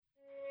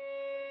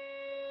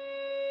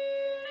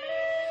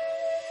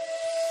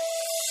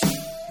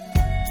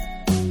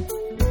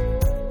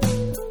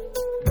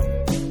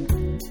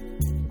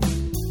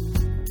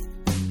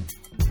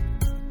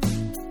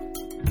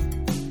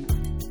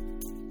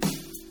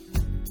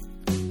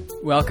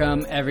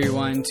Welcome,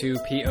 everyone, to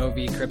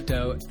POV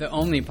Crypto, the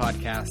only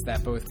podcast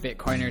that both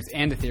Bitcoiners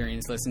and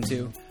Ethereans listen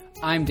to.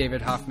 I'm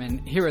David Hoffman,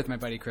 here with my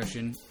buddy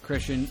Christian.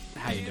 Christian,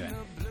 how you doing?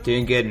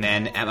 Doing good,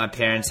 man. At my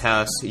parents'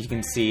 house, you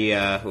can see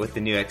with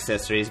the new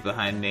accessories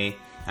behind me,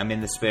 I'm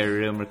in the spare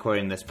room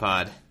recording this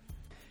pod.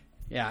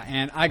 Yeah,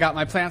 and I got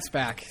my plants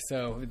back.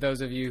 So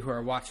those of you who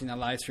are watching the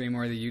live stream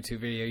or the YouTube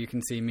video, you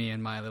can see me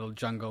in my little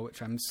jungle,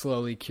 which I'm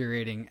slowly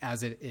curating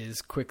as it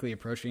is quickly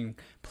approaching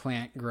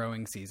plant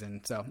growing season.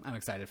 So I'm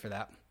excited for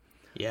that.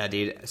 Yeah,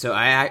 dude. So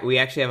we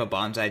actually have a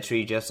bonsai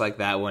tree just like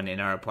that one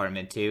in our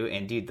apartment too.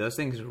 And dude, those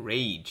things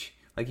rage.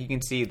 Like you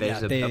can see,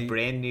 there's a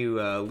brand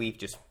new leaf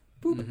just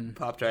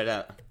popped right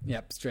out.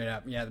 Yep, straight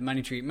up. Yeah, the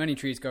money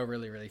trees go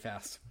really, really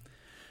fast.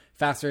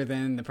 Faster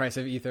than the price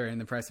of Ether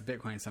and the price of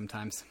Bitcoin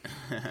sometimes.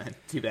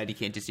 Too bad you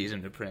can't just use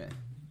them to print.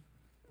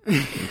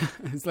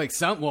 It's like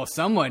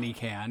somebody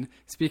can.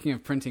 Speaking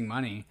of printing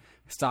money,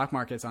 stock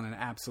market's on an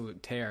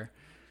absolute tear.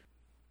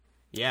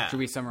 Yeah. Should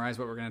we summarize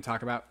what we're going to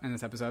talk about in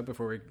this episode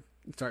before we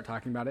start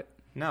talking about it?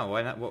 No,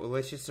 why not? Well,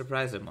 let's just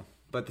surprise them.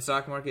 But the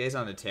stock market is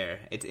on a tear.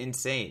 It's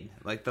insane.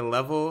 Like the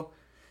level,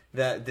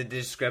 the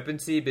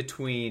discrepancy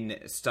between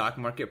stock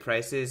market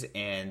prices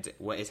and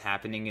what is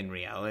happening in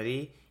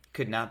reality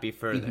could not be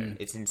further.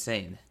 Mm-hmm. It's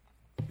insane.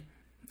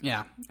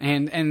 Yeah,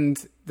 and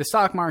the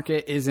stock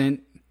market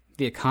isn't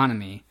the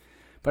economy,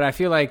 but I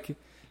feel like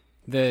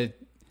the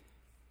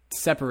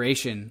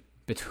separation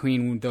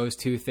between those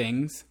two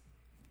things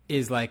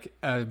is like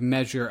a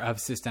measure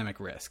of systemic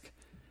risk.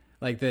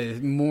 Like the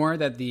more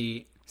that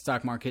the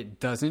stock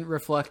market doesn't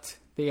reflect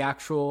the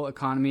actual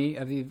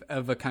economy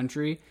of a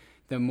country,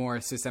 the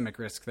more systemic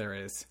risk there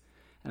is.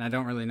 And I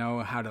don't really know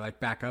how to like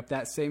back up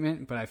that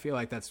statement, but I feel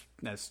like that's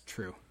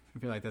true. I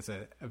feel like that's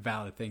a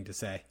valid thing to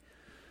say.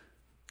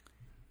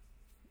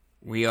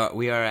 We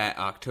are at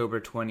October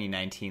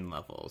 2019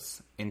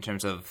 levels in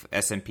terms of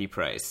S&P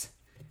price.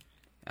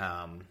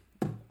 I'm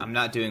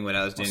not doing what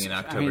I was doing in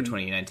October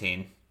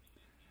 2019.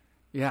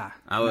 Yeah,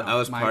 I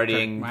was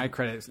partying.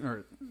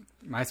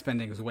 My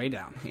spending was way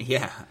down.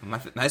 Yeah,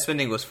 my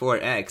spending was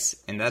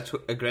 4x, and that's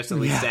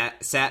aggressively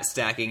sat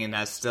stacking, and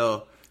that's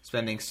still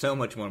spending so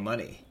much more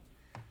money.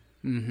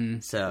 Mm-hmm.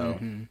 So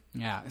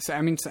yeah, so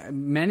I mean,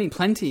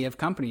 plenty of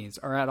companies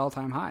are at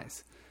all-time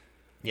highs.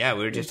 Yeah,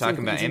 we were just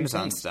talking about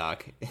Amazon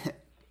stock.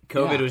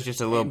 COVID was just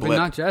a little blip, but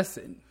not just.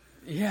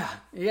 Yeah.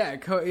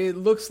 It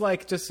looks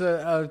like just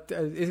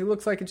it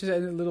looks like it's just a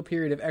little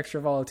period of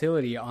extra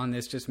volatility on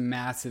this just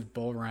massive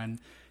bull run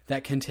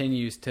that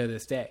continues to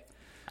this day.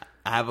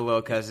 I have a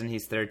little cousin.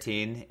 He's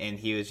 13, and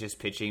he was just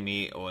pitching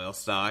me oil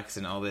stocks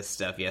and all this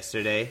stuff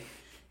yesterday.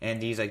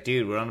 And he's like,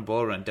 dude, we're on a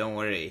bull run. Don't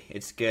worry.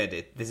 It's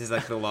good. This is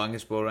like the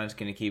longest bull run. It's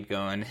going to keep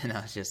going. And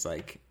I was just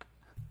like...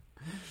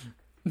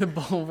 The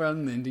bull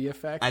run Lindy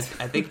effect. I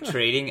think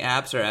trading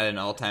apps are at an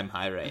all-time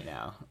high right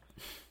now.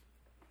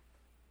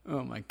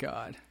 Oh, my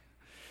God.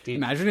 Dude.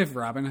 Imagine if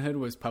Robinhood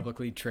was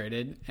publicly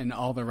traded and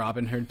all the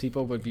Robinhood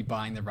people would be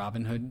buying the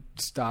Robinhood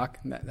stock.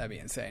 That'd be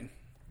insane.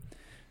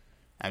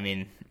 I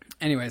mean...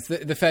 Anyways,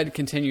 the Fed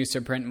continues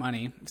to print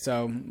money,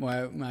 so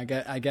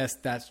I guess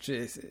that's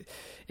just,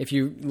 if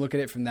you look at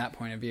it from that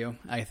point of view,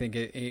 I think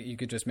you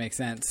could just make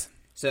sense.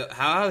 So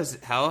how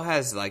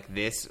has like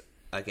this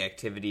like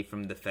activity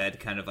from the Fed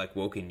kind of like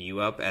woken you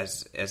up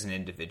as an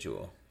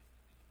individual?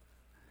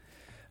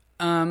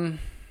 It's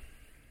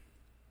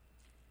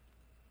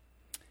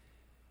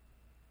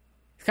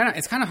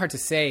kind of hard to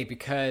say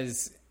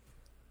because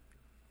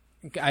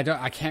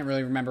I can't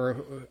really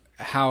remember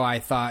how I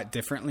thought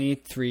differently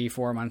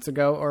 3-4 months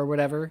ago or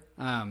whatever.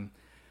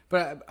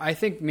 But I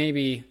think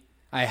maybe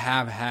I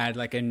have had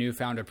like a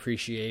newfound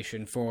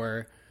appreciation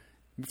for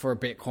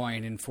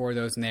Bitcoin and for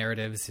those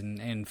narratives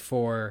and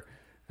for,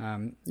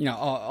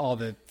 all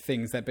the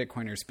things that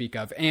Bitcoiners speak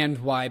of and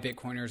why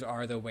Bitcoiners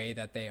are the way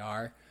that they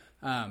are.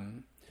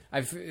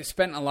 I've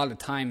spent a lot of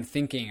time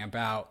thinking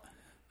about,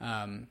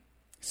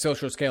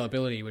 social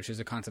scalability, which is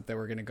a concept that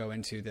we're going to go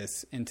into in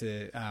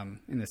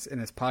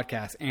this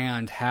podcast,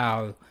 and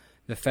how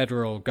the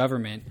federal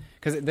government,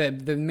 because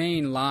the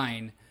main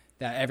line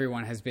that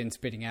everyone has been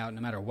spitting out,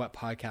 no matter what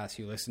podcast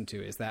you listen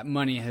to, is that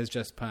money has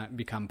just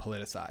become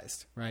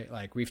politicized, right?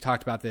 Like we've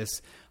talked about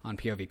this on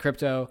POV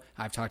Crypto.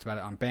 I've talked about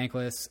it on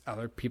Bankless.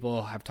 Other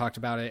people have talked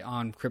about it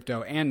on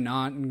crypto and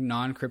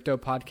non-crypto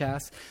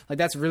podcasts. Like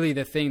that's really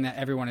the thing that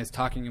everyone is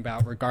talking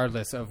about,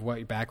 regardless of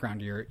what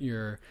background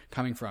you're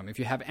coming from. If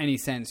you have any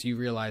sense, you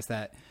realize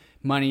that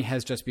money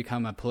has just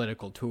become a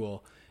political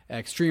tool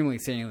extremely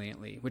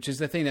saliently, which is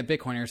the thing that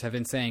Bitcoiners have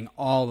been saying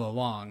all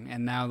along.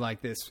 And now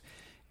like this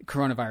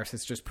coronavirus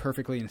has just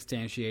perfectly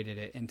instantiated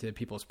it into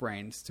people's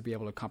brains to be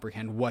able to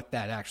comprehend what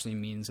that actually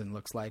means and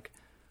looks like.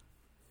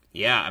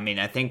 Yeah, I mean,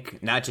 I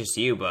think not just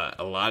you, but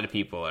a lot of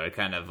people are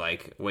kind of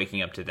like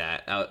waking up to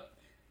that. A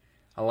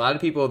lot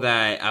of people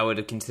that I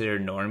would consider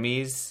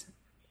normies,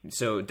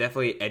 so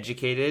definitely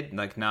educated,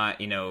 like not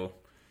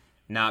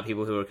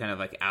people who are kind of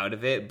like out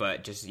of it,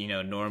 but just,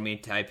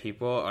 normie type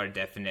people are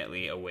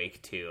definitely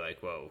awake to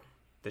like, whoa,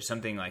 there's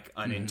something like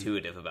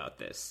unintuitive about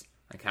this.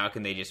 Like, how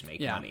can they just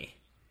make money?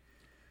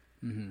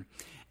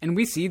 And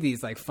we see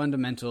these like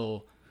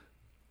fundamentals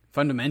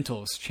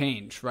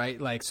change, right?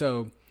 Like,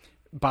 so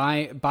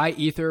buy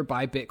Ether,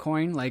 buy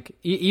Bitcoin, like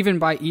even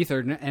buy Ether,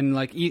 and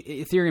like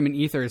Ethereum and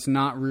Ether is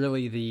not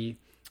really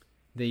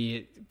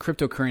the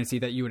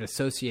cryptocurrency that you would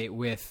associate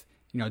with,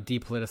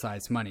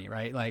 depoliticized money,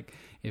 right? Like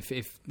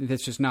if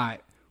that's just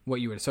not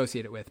what you would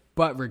associate it with.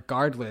 But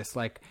regardless,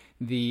 like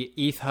the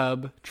ETH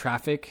Hub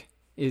traffic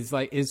is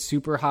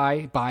super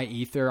high. Buy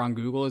Ether on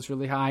Google is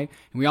really high.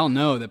 And we all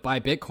know that buy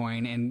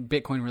Bitcoin and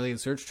Bitcoin related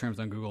search terms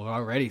on Google are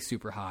already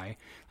super high.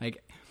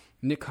 Like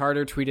Nick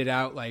Carter tweeted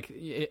out,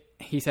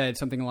 he said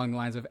something along the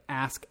lines of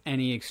ask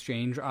any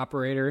exchange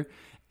operator.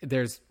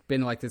 There's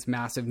been like this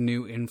massive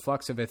new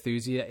influx of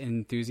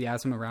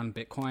enthusiasm around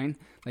Bitcoin.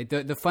 Like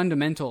the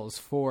fundamentals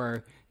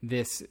for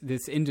this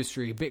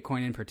industry,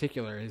 Bitcoin in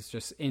particular, is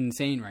just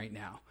insane right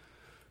now.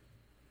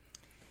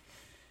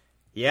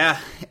 Yeah,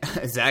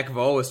 Zach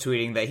Vol was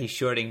tweeting that he's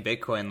shorting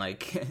Bitcoin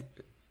like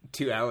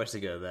 2 hours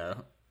ago,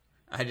 though.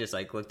 I just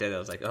looked at it, I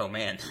was like, oh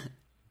man.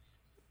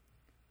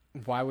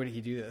 Why would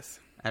he do this?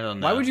 I don't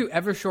know. Why would you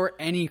ever short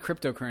any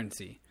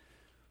cryptocurrency?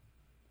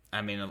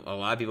 I mean, a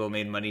lot of people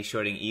made money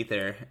shorting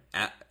Ether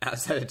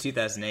outside of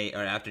 2008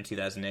 or after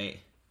 2008.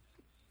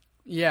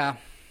 Yeah.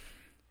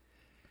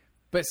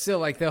 But still,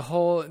 like the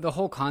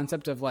whole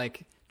concept of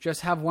like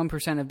just have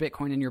 1% of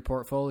Bitcoin in your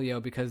portfolio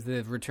because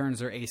the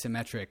returns are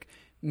asymmetric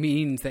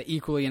means that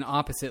equally and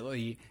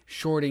oppositely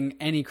shorting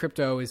any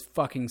crypto is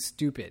fucking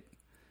stupid.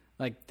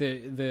 Like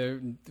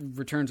the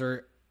returns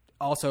are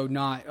also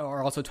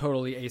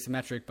totally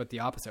asymmetric, but the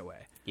opposite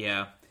way.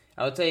 Yeah.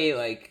 I would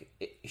say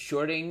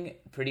shorting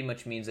pretty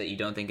much means that you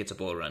don't think it's a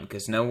bull run,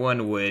 because no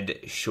one would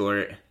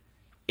short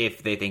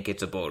if they think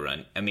it's a bull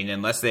run. I mean,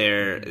 unless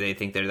they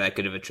think they're that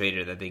good of a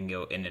trader that they can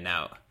go in and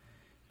out.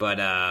 But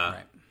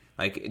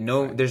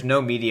there's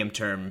no medium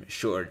term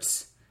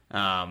shorts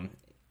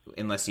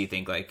unless you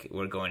think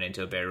we're going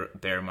into a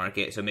bear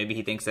market. So maybe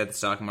he thinks that the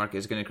stock market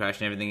is going to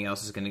crash and everything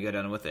else is going to go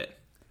down with it.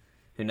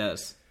 Who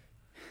knows?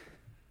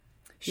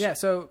 Yeah.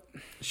 So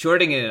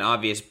shorting in an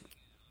obvious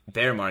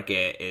bear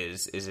market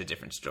is a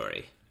different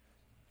story.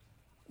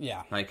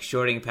 Yeah. Like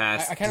shorting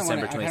past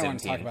December 2017. I kind of want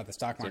to talk about the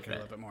stock market a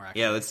little bit more,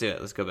 actually. Yeah, let's do it.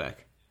 Let's go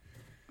back.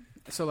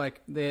 So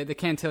the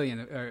Cantillon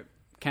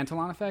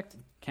effect?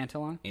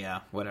 Cantillon?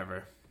 Yeah,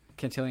 whatever.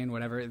 Cantillon,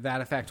 whatever.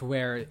 That effect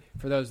where,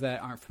 for those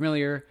that aren't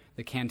familiar,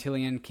 the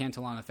Cantillon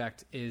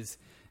effect is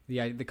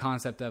the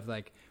concept of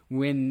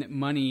when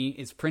money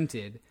is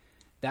printed,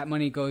 that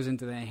money goes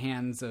into the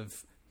hands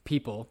of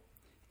people,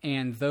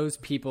 and those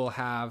people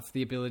have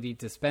the ability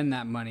to spend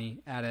that money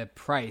at a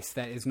price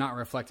that is not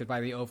reflected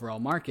by the overall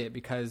market,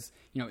 because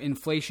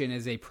inflation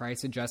is a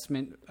price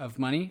adjustment of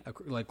money,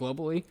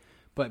 globally,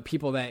 but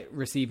people that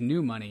receive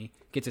new money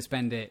get to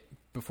spend it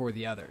before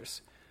the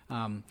others.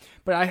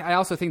 But I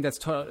also think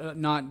that's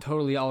not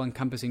totally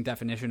all-encompassing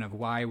definition of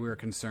why we're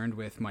concerned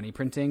with money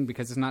printing,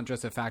 because it's not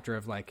just a factor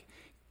of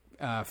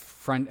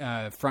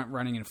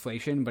front-running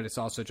inflation, but it's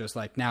also just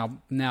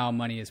now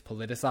money is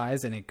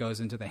politicized and it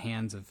goes into the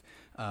hands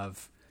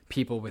of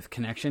people with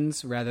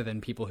connections rather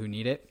than people who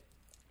need it.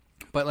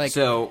 But I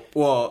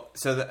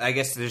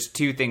guess there's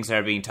two things that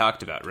are being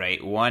talked about,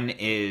 right? One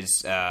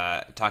is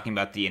talking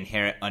about the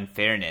inherent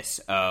unfairness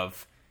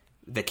of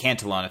the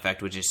Cantillon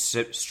effect, which is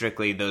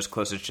strictly those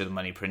closest to the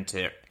money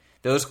printer.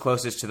 Those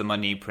closest to the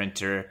money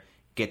printer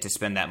get to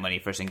spend that money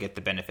first and get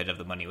the benefit of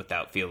the money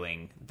without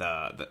feeling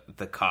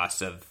the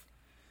cost of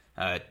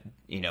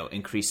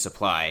increased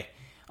supply.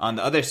 On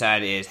the other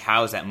side is,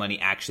 how is that money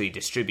actually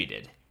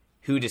distributed?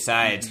 Who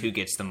decides who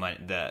gets the money,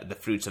 the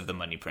fruits of the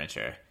money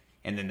printer?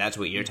 And then that's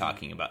what you're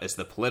talking about, is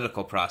the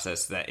political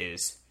process that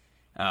is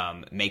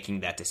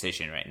making that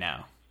decision right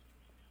now.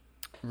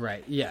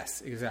 Right.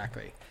 Yes,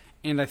 exactly.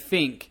 And I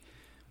think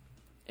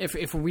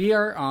if we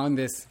are on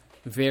this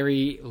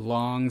very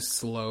long,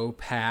 slow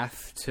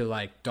path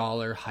to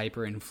dollar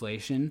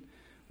hyperinflation,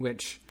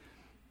 which,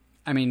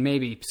 I mean,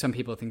 maybe some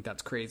people think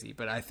that's crazy,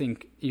 but I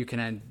think you can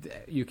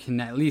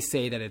at least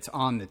say that it's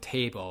on the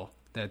table,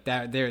 that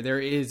there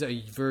is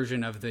a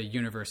version of the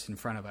universe in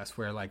front of us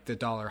where the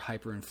dollar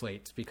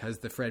hyperinflates because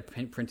the Fed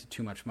printed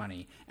too much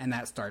money, and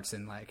that starts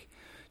in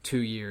 2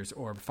 years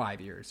or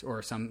 5 years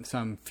or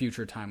some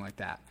future time like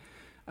that.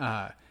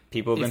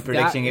 People have been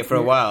predicting it for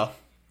a while.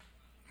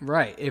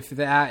 Right. If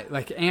that,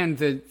 and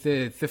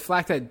the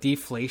fact that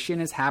deflation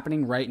is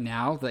happening right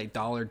now,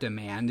 dollar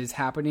demand is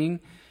happening,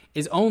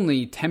 is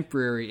only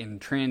temporary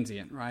and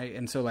transient, right?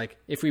 And so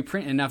if we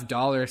print enough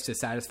dollars to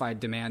satisfy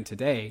demand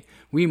today,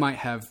 we might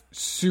have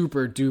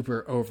super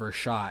duper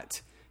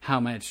overshot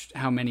how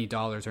many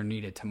dollars are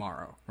needed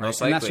tomorrow, right?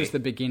 Most likely. And that's just the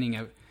beginning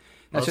of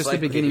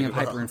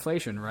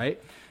hyperinflation,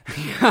 right?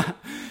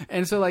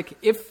 And so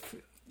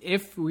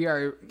if we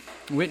are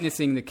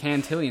witnessing the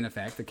Cantillon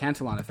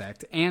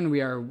effect, and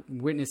we are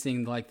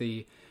witnessing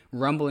the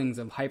rumblings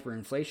of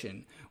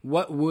hyperinflation,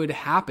 what would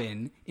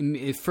happen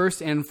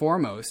first and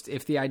foremost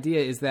if the idea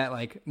is that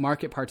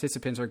market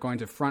participants are going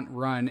to front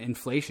run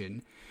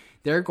inflation?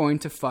 They're going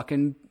to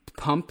fucking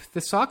pump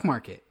the stock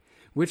market.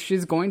 which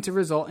is going to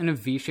result in a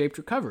V-shaped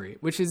recovery,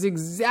 which is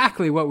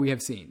exactly what we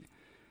have seen.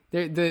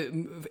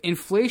 The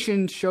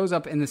inflation shows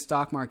up in the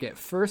stock market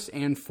first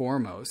and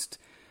foremost,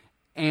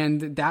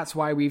 and that's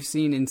why we've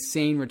seen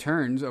insane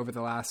returns over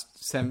the last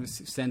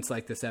since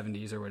like the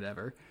 70s or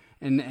whatever,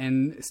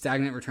 and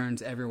stagnant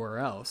returns everywhere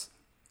else.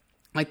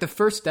 Like the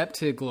first step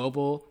to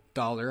global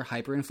dollar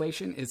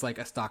hyperinflation is like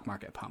a stock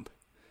market pump.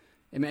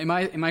 Am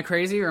I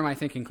crazy, or am I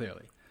thinking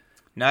clearly?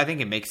 No, I think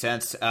it makes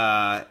sense.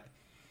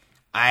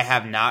 I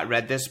have not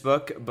read this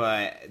book,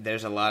 but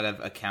there's a lot of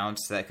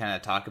accounts that kind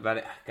of talk about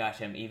it.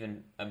 Gosh,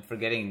 I'm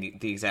forgetting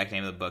the exact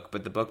name of the book,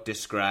 but the book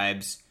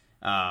describes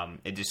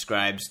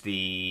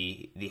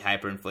the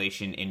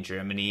hyperinflation in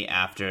Germany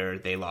after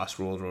they lost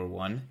World War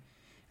One,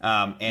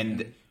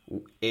 and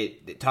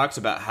it talks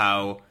about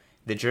how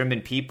the German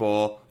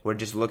people were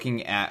just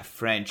looking at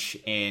French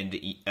and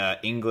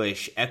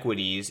English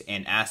equities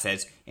and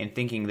assets and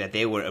thinking that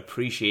they were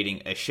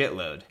appreciating a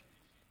shitload.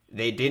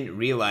 They didn't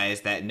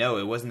realize that, no,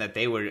 it wasn't that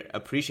they were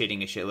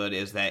appreciating a shitload.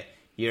 It was that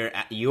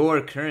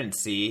your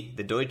currency,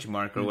 the Deutsche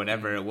Mark or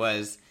whatever it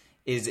was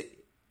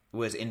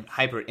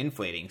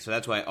hyperinflating. So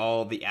that's why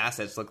all the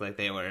assets look like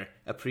they were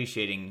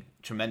appreciating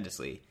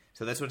tremendously.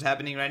 So that's what's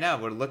happening right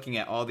now. We're looking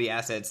at all the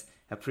assets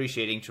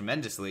appreciating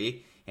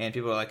tremendously, and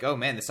people are like, oh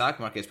man, the stock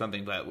market is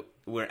pumping, but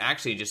we're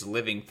actually just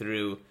living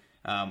through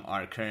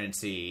our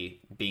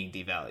currency being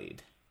devalued.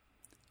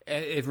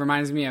 It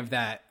reminds me of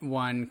that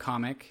one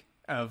comic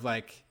of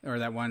or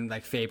that one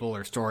fable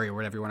or story or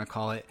whatever you want to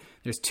call it.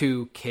 There's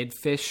two kid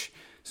fish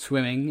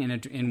swimming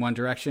in one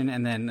direction,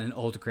 and then an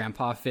old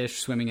grandpa fish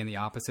swimming in the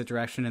opposite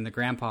direction. And the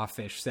grandpa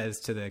fish says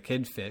to the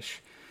kid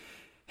fish,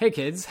 "Hey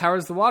kids, how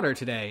is the water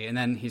today?" And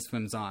then he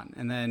swims on.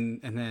 And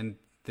then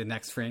the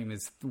next frame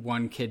is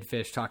one kid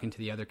fish talking to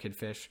the other kid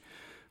fish.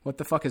 "What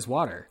the fuck is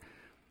water?"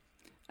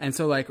 And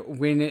so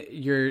when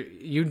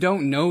you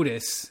don't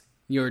notice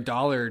the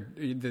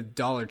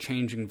dollar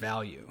changing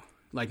value,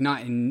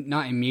 not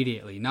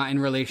immediately, not in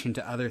relation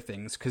to other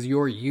things, because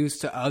you're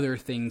used to other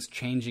things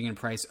changing in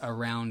price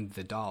around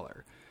the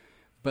dollar.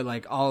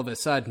 But all of a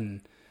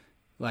sudden,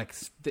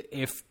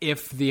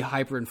 if the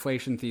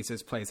hyperinflation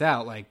thesis plays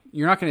out,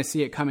 you're not going to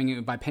see it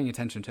coming by paying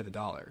attention to the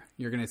dollar.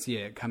 You're going to see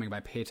it coming by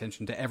paying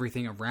attention to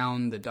everything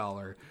around the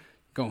dollar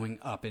going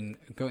up and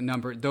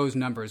those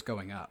numbers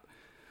going up.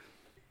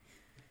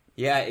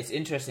 Yeah, it's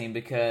interesting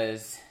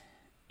because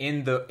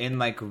in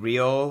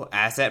real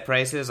asset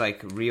prices,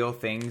 real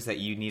things that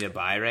you need to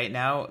buy right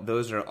now,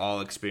 those are all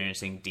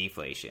experiencing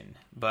deflation.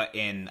 But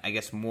in, I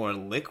guess, more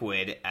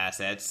liquid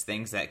assets,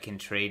 things that can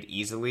trade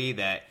easily,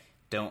 that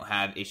don't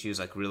have issues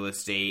like real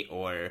estate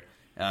or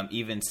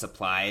even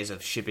supplies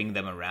of shipping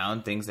them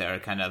around, things that are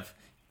kind of,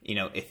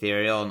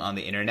 ethereal and on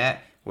the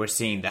internet, we're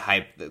seeing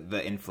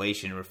the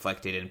inflation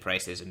reflected in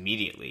prices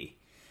immediately.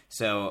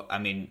 So,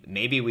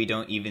 maybe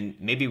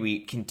we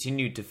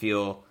continue to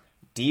feel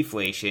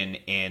deflation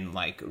in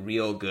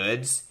real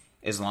goods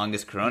as long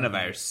as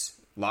coronavirus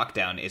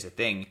lockdown is a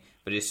thing.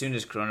 But as soon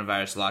as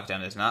coronavirus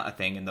lockdown is not a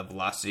thing and the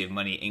velocity of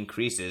money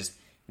increases,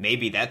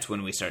 maybe that's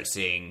when we start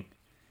seeing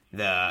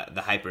the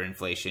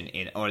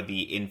hyperinflation or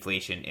the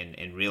inflation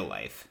in real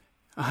life.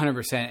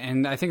 100%.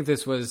 And I think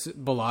this was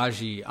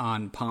Balaji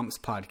on Pomp's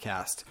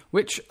podcast,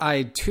 which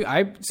I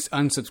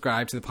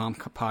unsubscribed to the Pomp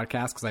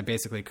podcast because I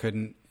basically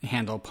couldn't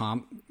handle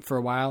Pomp for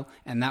a while.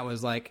 And that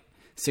was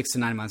 6 to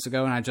 9 months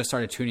ago. And I just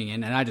started tuning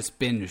in, and I just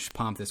binged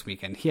Pomp this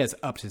weekend. He has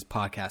upped his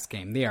podcast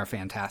game. They are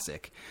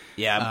fantastic.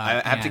 Yeah,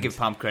 I have to give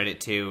Pomp credit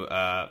too.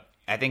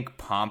 I think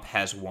Pomp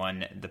has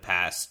won the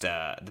past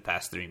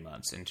 3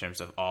 months in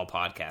terms of all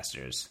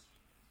podcasters.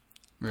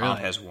 Really? Pomp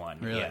has won.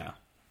 Really? Yeah.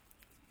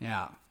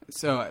 Yeah.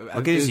 So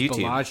look at his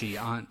YouTube.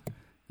 Balaji on.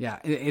 Yeah,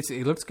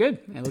 it looks good.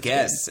 It looks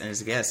guest good. And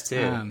his guest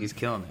too. He's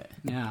killing it.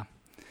 Yeah.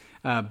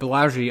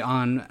 Balaji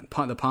on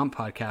the Pomp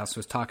podcast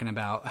was talking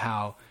about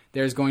how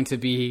there's going to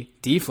be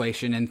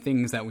deflation in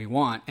things that we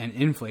want and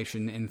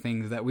inflation in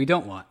things that we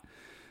don't want.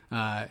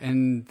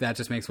 And that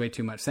just makes way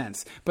too much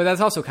sense. But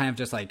that's also kind of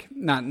just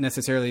not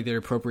necessarily the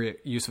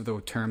appropriate use of the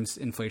terms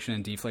inflation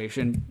and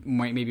deflation.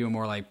 Maybe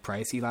more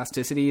price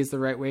elasticity is the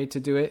right way to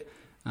do it,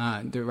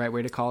 the right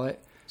way to call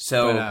it.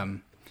 So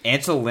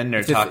Ansel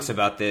Lindner talks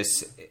about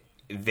this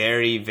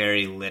very,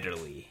 very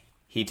literally.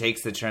 He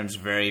takes the terms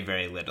very,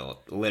 very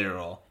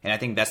literal. And I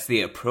think that's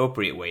the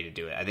appropriate way to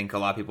do it. I think a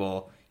lot of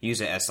people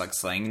use it as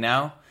slang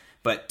now.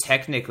 But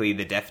technically,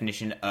 the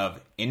definition of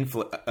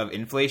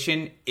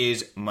inflation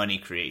is money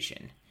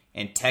creation.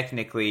 And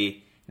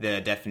technically,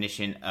 the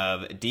definition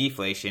of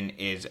deflation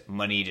is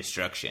money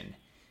destruction.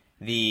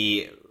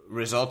 The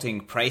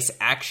resulting price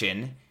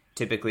action,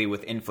 typically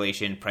with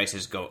inflation,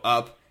 prices go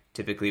up.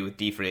 Typically with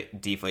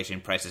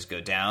deflation, prices go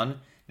down.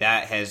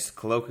 That has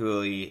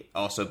colloquially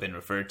also been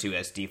referred to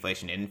as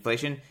deflation and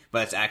inflation,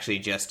 but it's actually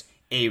just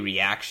a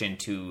reaction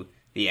to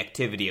the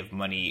activity of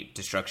money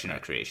destruction or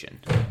creation.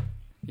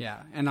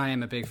 Yeah, and I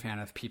am a big fan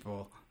of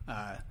people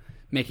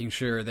making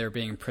sure they're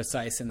being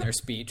precise in their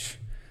speech.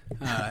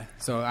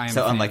 So I am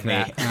so unlike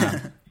me.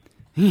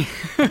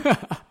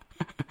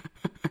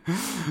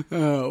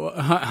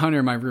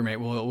 Hunter, my roommate,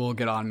 will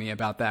get on me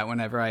about that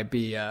whenever I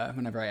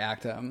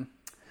act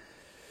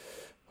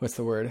what's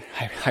the word,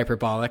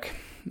 hyperbolic.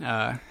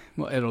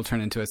 Well, it'll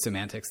turn into a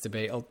semantics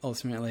debate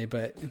ultimately,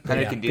 but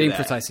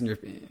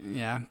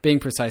yeah, being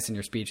precise in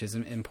your speech is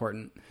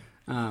important.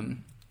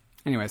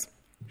 Anyways,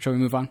 shall we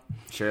move on?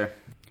 Sure.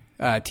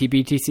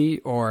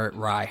 TBTC or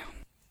Rye?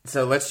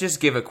 So let's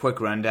just give a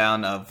quick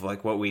rundown of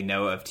like what we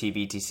know of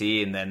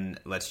TBTC, and then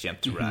let's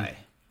jump to Rye.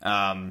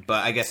 But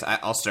I guess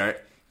I'll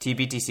start.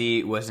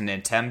 TBTC was an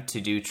attempt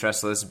to do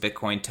trustless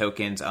Bitcoin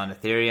tokens on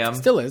Ethereum.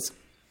 Still is.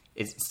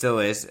 It still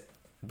is,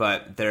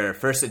 but their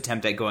first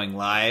attempt at going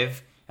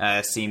live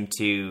seemed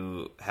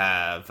to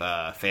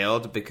have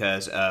failed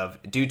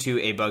due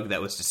to a bug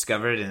that was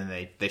discovered, and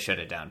they shut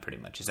it down pretty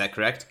much. Is that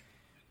correct?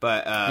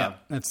 But yeah,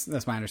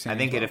 that's my understanding. I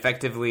think it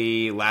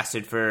effectively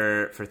lasted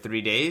for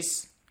 3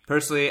 days.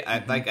 Personally, I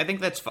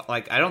think that's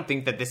like I don't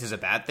think that this is a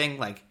bad thing.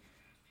 Like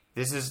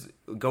this is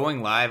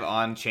going live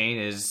on chain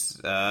is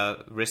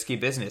risky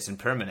business and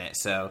permanent.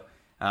 So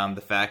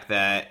the fact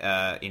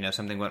that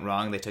something went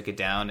wrong, they took it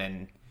down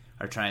and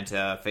are trying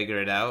to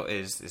figure it out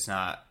is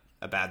not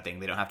a bad thing.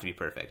 They don't have to be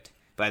perfect.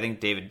 But I think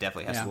David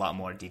definitely has a lot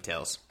more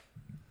details.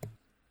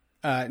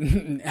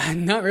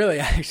 Not really,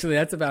 actually.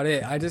 That's about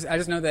it. I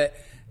just know that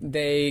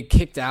they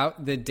kicked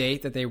out the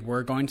date that they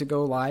were going to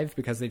go live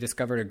because they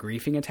discovered a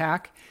griefing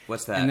attack.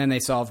 What's that? And then they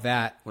solved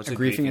that. What's a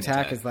griefing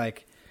attack? Is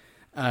like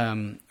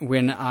when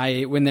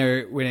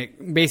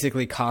it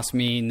basically cost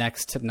me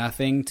next to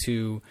nothing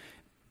to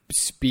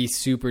be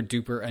super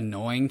duper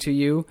annoying to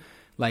you.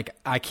 Like,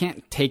 I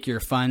can't take your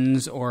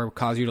funds or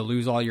cause you to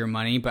lose all your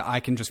money, but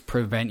I can just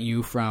prevent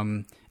you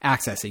from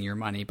accessing your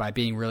money by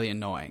being really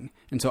annoying.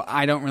 And so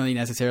I don't really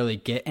necessarily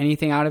get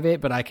anything out of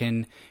it, but I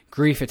can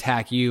grief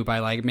attack you by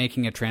like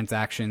making a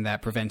transaction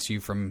that prevents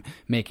you from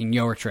making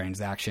your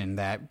transaction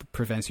that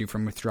prevents you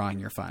from withdrawing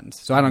your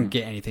funds. So I don't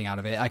get anything out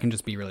of it. I can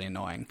just be really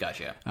annoying.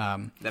 Gotcha.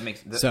 That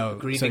makes the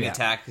griefing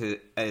attack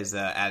is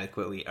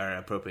adequately or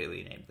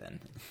appropriately named then.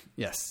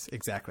 Yes,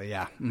 exactly.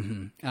 Yeah.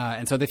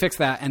 And so they fixed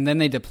that, and then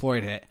they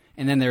deployed it.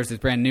 And then there's this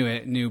brand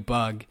new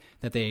bug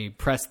that they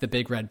pressed the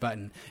big red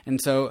button.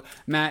 And so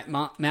Matt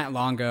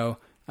Luongo,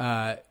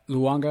 I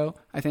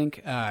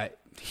think,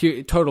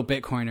 total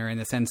Bitcoiner in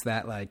the sense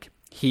that like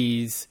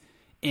he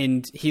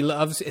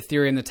loves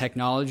Ethereum the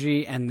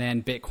technology and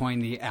then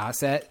Bitcoin the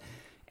asset,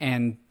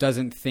 and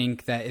doesn't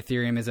think that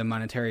Ethereum is a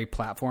monetary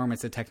platform.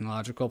 It's a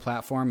technological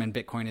platform, and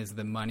Bitcoin is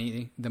the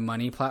money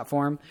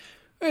platform.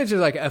 Which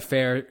is like a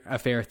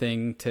fair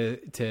thing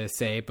to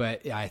say,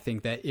 but I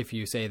think that if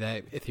you say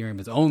that Ethereum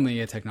is only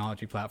a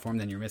technology platform,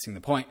 then you're missing the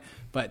point.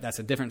 But that's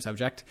a different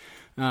subject.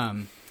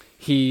 They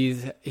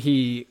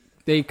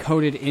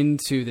coded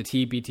into the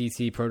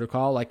TBTC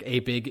protocol like a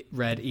big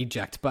red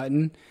eject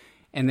button,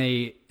 and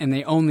they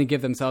only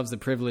give themselves the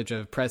privilege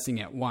of pressing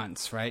it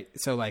once, right?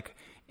 So like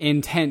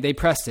they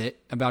pressed it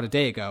about a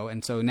day ago,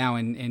 and so now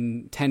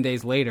in 10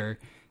 days later,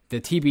 the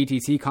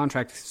TBTC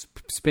contract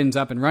spins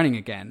up and running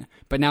again,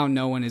 but now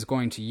no one is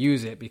going to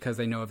use it because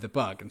they know of the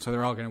bug, and so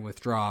they're all going to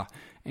withdraw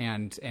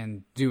and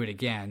do it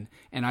again.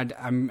 And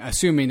I'm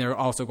assuming they're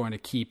also going to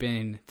keep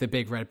in the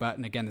big red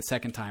button again the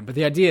second time. But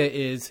the idea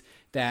is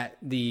that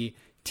the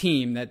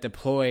team that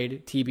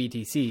deployed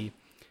TBTC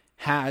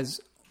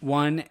has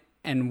one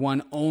and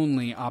one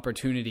only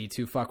opportunity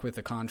to fuck with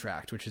the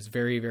contract, which is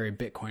very, very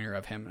Bitcoiner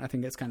of him. I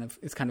think it's kind of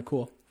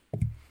cool.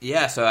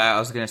 Yeah, so I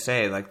was going to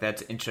say, like,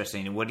 that's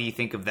interesting. What do you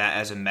think of that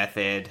as a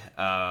method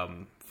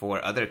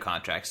for other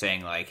contracts,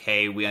 saying, like,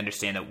 hey, we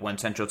understand that one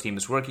central team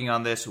is working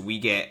on this, we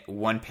get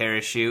one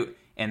parachute,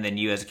 and then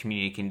you as a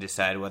community can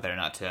decide whether or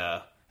not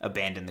to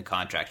abandon the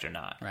contract or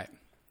not.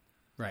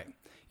 Right.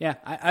 Yeah,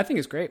 I think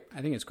it's great.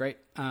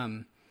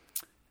 And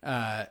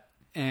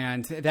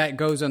that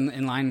goes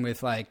in line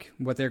with, like,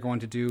 what they're going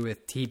to do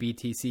with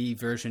TBTC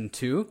version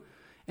 2.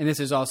 And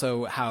this is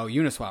also how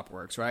Uniswap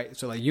works, right?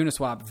 So like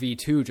Uniswap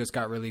V2 just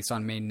got released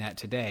on mainnet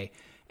today,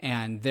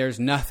 and there's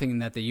nothing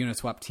that the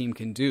Uniswap team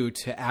can do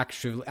to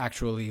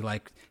actually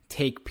like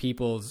take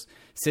people's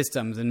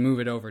systems and move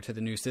it over to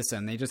the new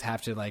system. They just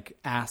have to like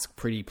ask,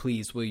 pretty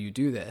please, will you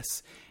do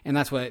this? And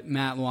that's what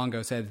Matt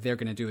Luongo said they're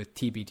going to do with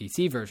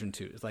TBTC version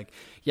 2. It's like,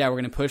 yeah,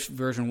 we're going to push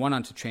version 1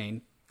 onto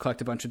chain,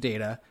 collect a bunch of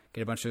data,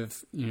 get a bunch of,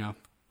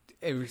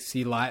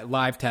 see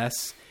live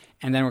tests,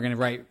 and then we're going to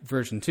write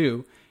version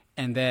 2.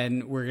 And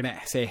then we're going to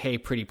say, hey,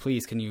 pretty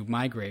please, can you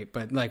migrate?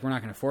 But like, we're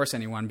not going to force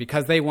anyone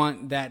because they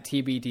want that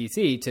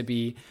TBTC to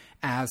be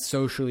as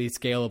socially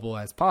scalable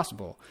as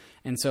possible.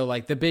 And so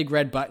like the big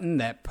red button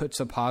that puts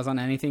a pause on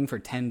anything for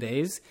 10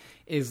 days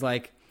is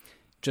like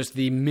just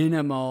the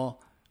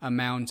minimal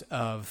amount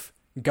of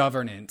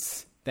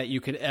governance that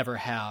you could ever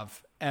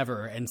have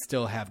and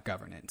still have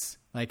governance.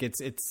 Like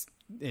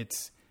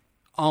it's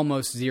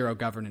almost zero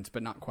governance,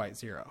 but not quite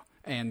zero.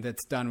 And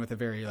that's done with a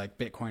very like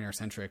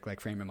Bitcoiner-centric like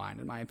frame of mind,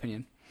 in my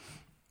opinion.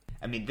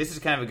 I mean, this is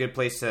kind of a good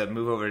place to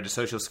move over to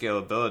social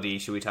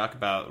scalability. Should we talk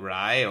about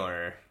Rye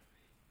or?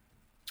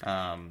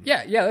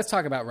 Yeah, let's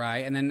talk about Rye,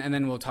 and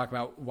then we'll talk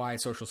about why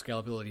social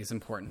scalability is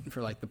important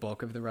for like the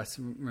bulk of the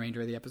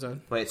remainder of the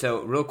episode. Wait,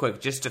 so real quick,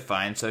 just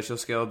define social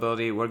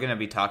scalability. We're going to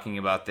be talking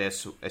about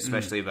this,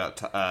 especially about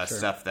Sure.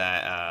 stuff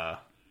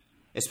that,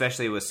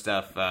 especially with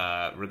stuff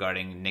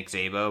regarding Nick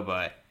Szabo.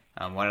 But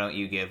why don't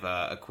you give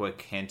a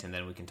quick hint, and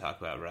then we can talk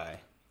about Rye.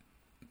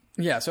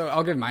 Yeah, so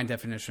I'll give my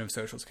definition of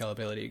social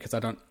scalability because I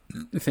don't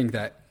think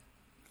that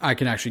I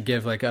can actually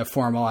give like a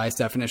formalized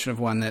definition of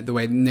one that the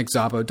way Nick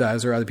Szabo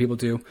does or other people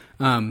do.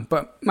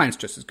 But mine's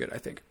just as good, I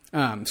think.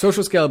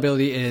 Social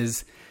scalability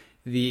is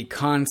the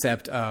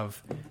concept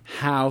of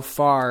how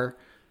far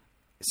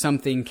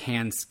something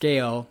can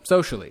scale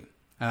socially.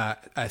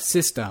 A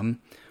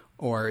system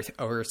or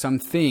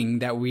something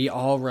that we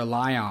all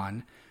rely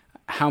on,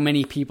 how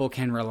many people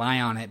can rely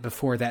on it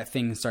before that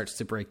thing starts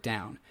to break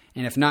down.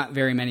 And if not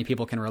very many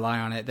people can rely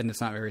on it, then it's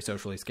not very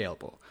socially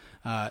scalable.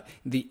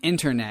 The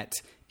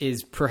internet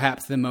is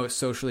perhaps the most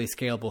socially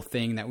scalable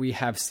thing that we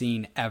have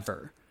seen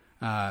ever,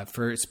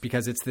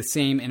 because it's the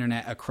same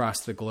internet across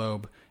the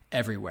globe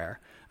everywhere.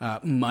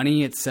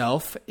 Money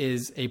itself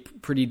is a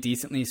pretty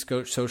decently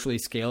socially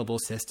scalable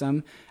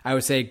system. I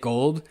would say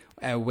gold,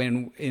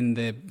 when in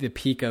the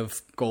peak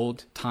of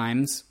gold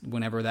times,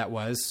 whenever that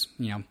was,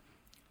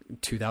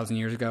 2,000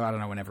 years ago, I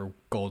don't know, whenever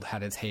gold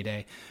had its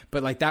heyday,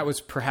 but like that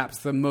was perhaps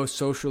the most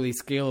socially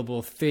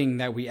scalable thing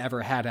that we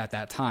ever had at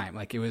that time.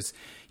 Like it was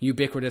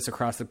ubiquitous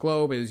across the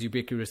globe. It was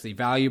ubiquitously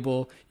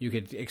valuable. You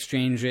could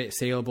exchange it,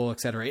 saleable,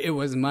 etc. It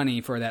was money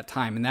for that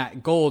time. And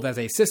that gold as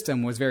a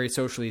system was very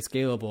socially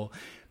scalable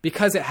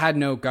because it had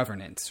no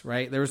governance,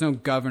 right? There was no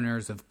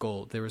governors of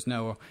gold. It was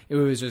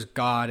just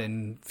God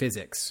and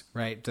physics,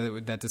 right?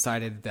 That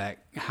decided that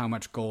how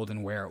much gold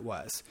and where it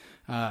was.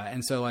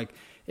 And so like,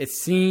 it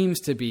seems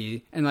to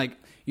be, and like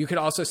you could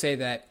also say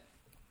that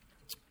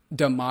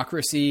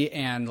democracy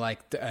and like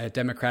a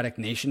democratic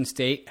nation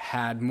state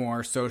had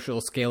more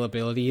social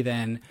scalability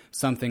than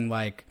something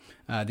like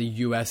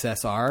the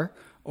USSR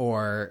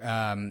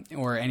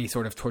or any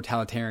sort of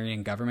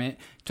totalitarian government.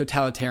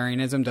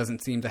 Totalitarianism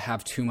doesn't seem to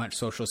have too much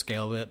social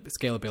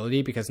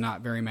scalability because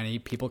not very many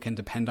people can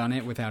depend on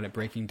it without it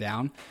breaking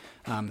down.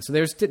 So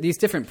there's these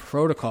different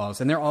protocols,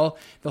 and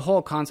the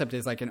whole concept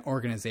is like an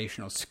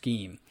organizational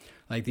scheme.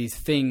 Like these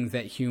things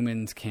that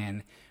humans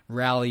can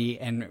rally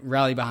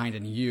behind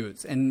and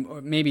use,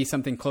 and maybe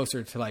something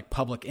closer to like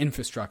public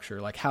infrastructure.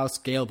 Like how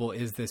scalable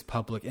is this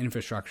public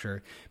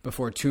infrastructure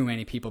before too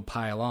many people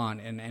pile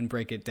on and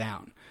break it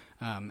down?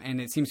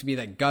 And it seems to be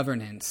that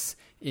governance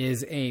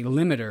is a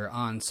limiter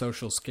on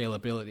social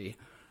scalability,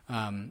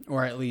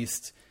 or at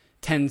least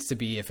tends to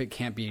be if it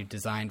can't be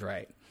designed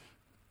right.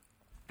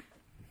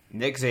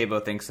 Nick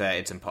Szabo thinks that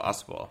it's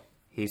impossible.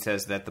 He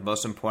says that the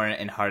most important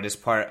and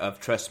hardest part of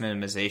trust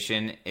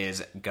minimization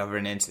is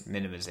governance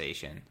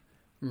minimization.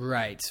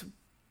 Right.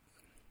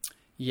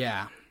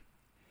 Yeah.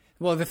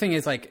 Well, the thing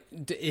is, like,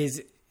 do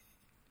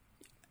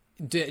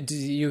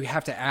you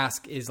have to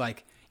ask is,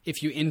 like,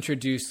 if you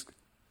introduce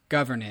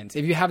governance,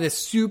 if you have this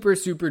super,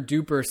 super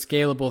duper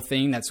scalable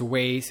thing that's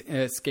way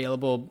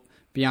scalable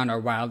beyond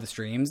our wildest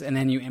dreams, and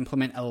then you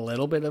implement a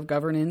little bit of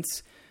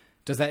governance,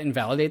 does that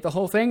invalidate the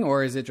whole thing,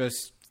 or is it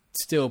just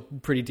still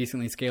pretty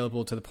decently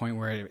scalable to the point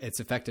where its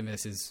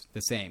effectiveness is the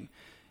same?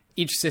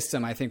 Each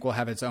system, I think, will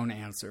have its own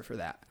answer for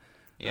that.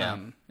 Yeah.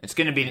 It's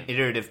going to be an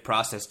iterative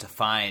process to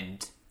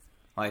find,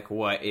 like,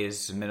 what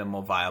is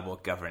minimal viable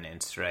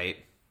governance, right?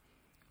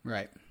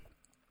 Right.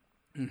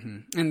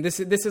 Mm-hmm. And this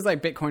is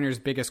like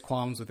Bitcoiners' biggest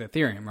qualms with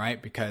Ethereum,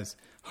 right? Because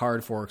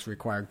hard forks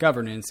require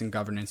governance, and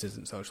governance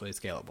isn't socially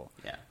scalable.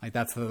 Yeah. Like,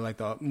 that's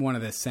one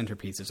of the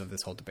centerpieces of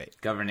this whole debate.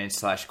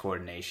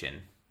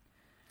 Governance/coordination.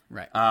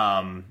 Right.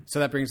 So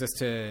that brings us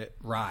to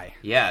Rye.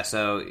 Yeah.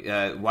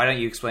 So why don't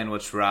you explain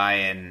what's Rye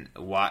and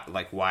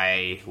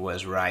why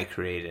was Rye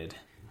created?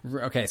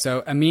 Okay.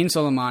 So Amin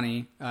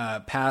Soleimani,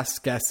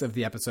 past guest of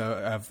the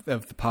episode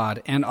of the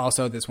pod, and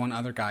also this one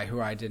other guy who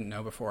I didn't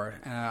know before.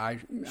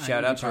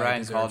 Shout out to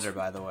Ryan Calder,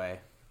 by the way.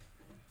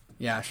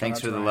 Yeah. Thanks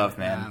for the Ryan. love,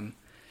 man.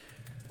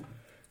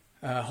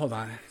 Hold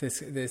on.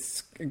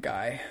 This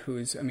guy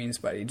who's Amin's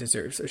buddy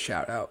deserves a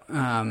shout out.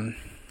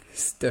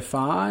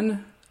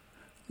 Stefan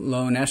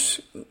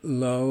Lonescu.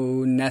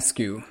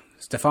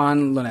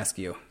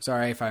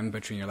 Sorry if I'm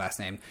butchering your last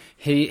name.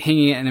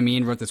 Hingy and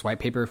Amin wrote this white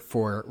paper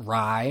for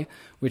Rye,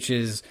 which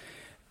is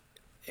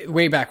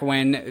way back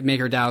when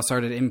MakerDAO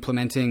started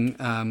implementing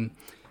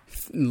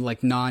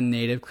like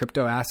non-native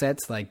crypto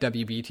assets like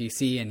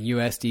WBTC and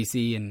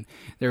USDC, and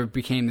there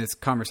became this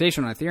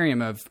conversation on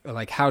Ethereum of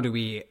like, how do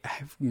we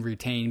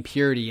retain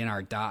purity in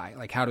our DAI?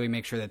 Like, how do we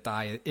make sure that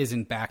DAI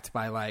isn't backed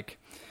by like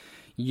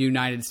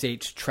United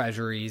States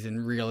treasuries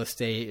and real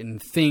estate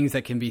and things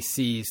that can be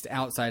seized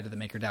outside of the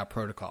MakerDAO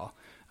protocol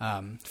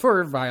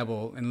for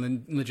viable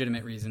and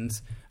legitimate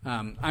reasons.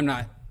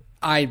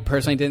 I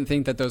personally didn't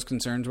think that those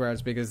concerns were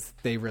as big as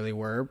they really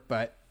were,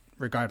 but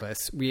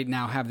regardless, we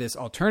now have this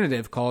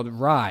alternative called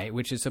Rye,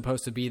 which is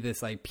supposed to be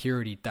this like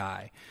purity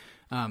DAI.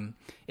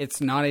 It's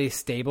not a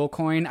stable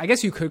coin. I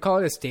guess you could call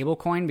it a stable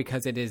coin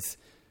because it is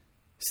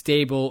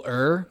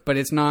stable-er, but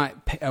it's not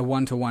a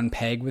one-to-one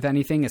peg with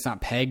anything. It's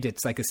not pegged.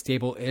 It's like a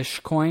stable-ish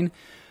coin.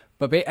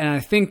 And I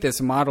think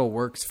this model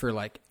works for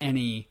like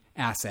any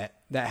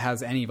asset that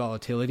has any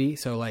volatility.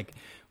 So like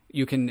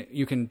you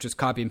can just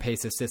copy and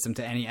paste the system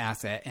to any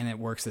asset and it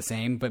works the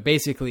same. But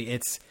basically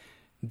it's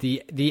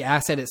the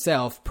asset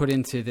itself put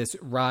into this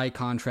RAI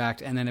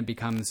contract, and then it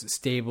becomes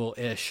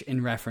stable-ish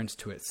in reference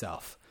to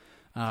itself.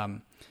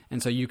 And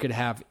so you could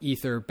have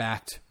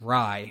Ether-backed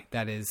RAI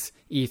that is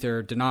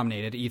Ether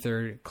denominated,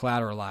 Ether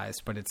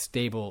collateralized, but it's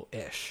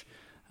stable-ish.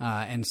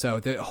 And so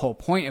the whole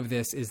point of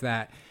this is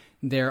that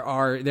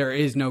there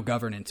is no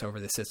governance over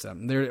the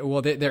system.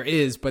 There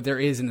is, but there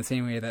is in the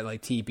same way that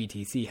like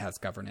TBTC has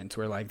governance,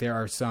 where like there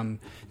are some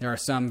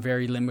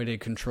very limited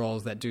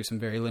controls that do some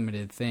very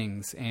limited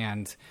things,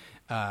 and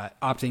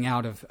opting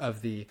out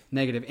of the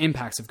negative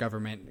impacts of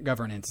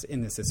governance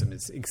in the system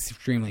is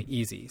extremely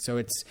easy. So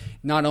it's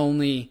not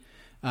only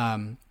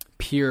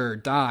pure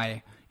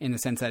DAI in the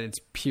sense that it's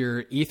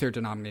pure Ether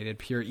denominated,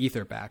 pure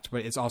Ether backed,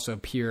 but it's also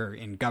pure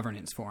in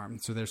governance form.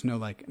 So there's no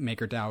like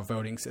MakerDAO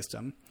voting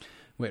system,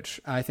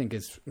 which I think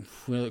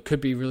could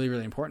be really,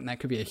 really important. That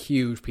could be a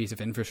huge piece of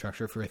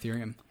infrastructure for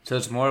Ethereum. So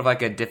it's more of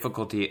like a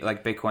difficulty,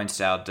 like Bitcoin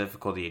style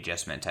difficulty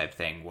adjustment type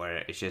thing,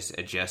 where it's just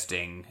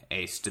adjusting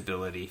a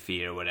stability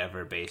fee or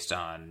whatever based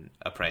on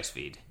a price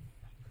feed.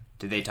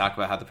 Did they talk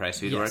about how the price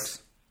feed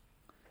works?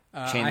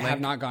 I have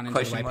not gone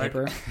into the white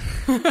paper.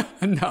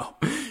 No,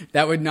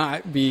 that would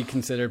not be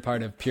considered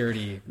part of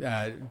purity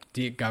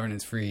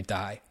governance-free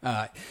DAI.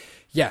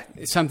 Yeah,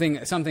 something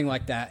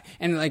like that.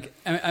 And like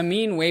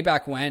Amin way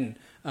back when,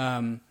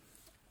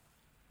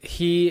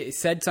 he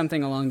said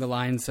something along the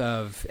lines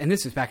of, and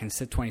this is back in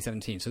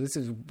 2017, so this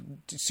is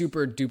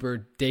super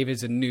duper,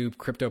 David's a noob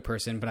crypto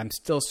person, but I'm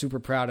still super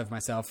proud of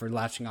myself for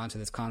latching onto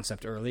this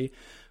concept early,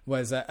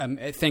 was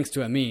thanks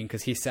to Amin,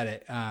 because he said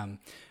it,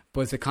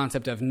 was the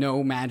concept of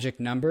no magic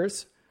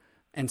numbers.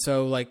 And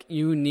so like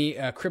you need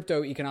a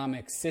crypto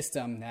economic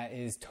system that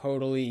is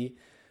totally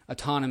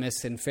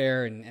autonomous and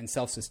fair and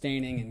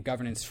self-sustaining and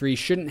governance-free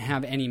shouldn't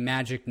have any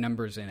magic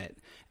numbers in it.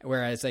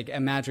 Whereas like a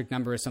magic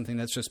number is something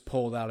that's just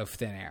pulled out of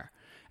thin air.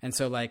 And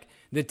so like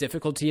the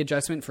difficulty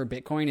adjustment for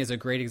Bitcoin is a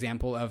great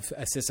example of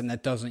a system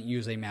that doesn't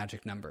use a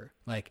magic number.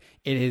 Like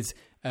it is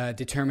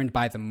determined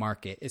by the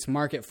market. Its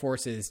market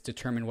forces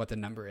determine what the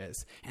number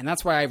is. And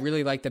that's why I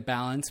really like the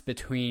balance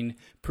between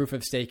proof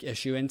of stake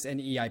issuance and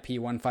EIP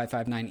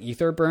 1559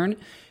 Ether burn,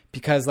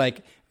 because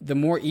like the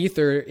more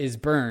Ether is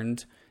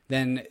burned,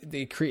 then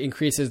it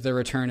increases the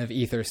return of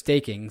Ether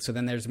staking. So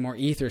then there's more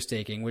Ether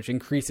staking, which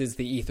increases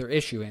the Ether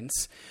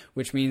issuance,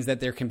 which means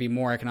that there can be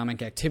more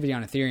economic activity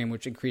on Ethereum,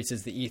 which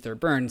increases the Ether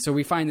burn. So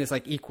we find this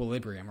like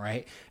equilibrium,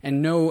 right?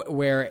 And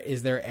nowhere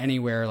is there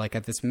anywhere like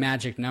at this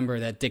magic number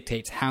that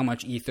dictates how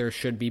much Ether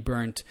should be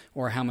burnt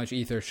or how much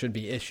Ether should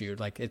be issued.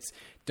 Like it's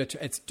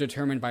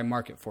determined by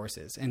market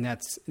forces. And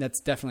that's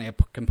definitely a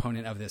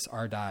component of this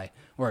RDAI,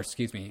 or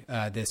excuse me,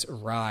 this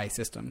RAI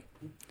system.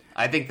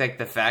 I think like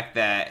the fact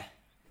that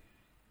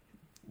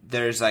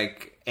there's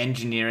like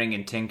engineering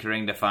and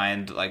tinkering to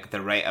find like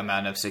the right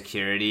amount of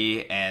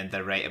security and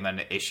the right amount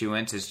of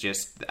issuance is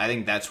just, I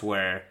think that's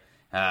where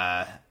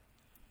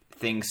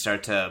things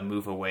start to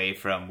move away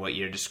from what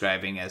you're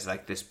describing as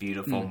like this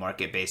beautiful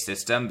market-based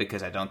system,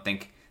 because I don't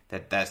think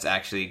that that's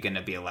actually going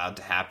to be allowed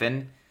to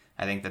happen.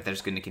 I think that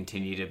there's going to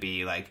continue to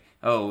be like,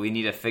 oh, we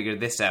need to figure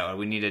this out, or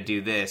we need to do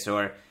this,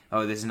 or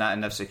oh, this is not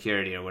enough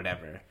security or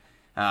whatever.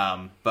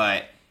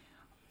 But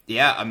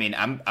yeah, I mean,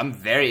 I'm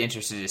very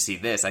interested to see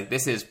this. Like,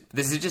 this is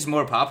just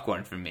more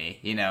popcorn for me,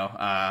 you know.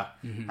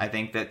 I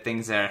think that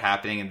things that are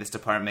happening in this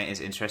department is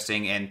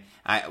interesting, and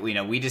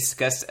we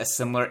discussed a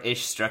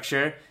similar-ish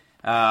structure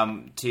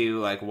to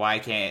like why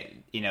can't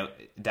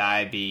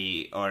DAI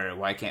be, or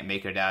why can't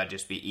MakerDAO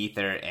just be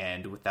Ether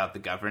and without the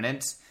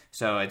governance.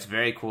 So it's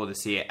very cool to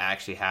see it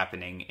actually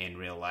happening in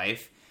real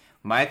life.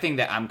 My thing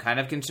that I'm kind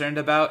of concerned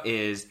about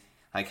is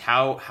like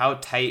how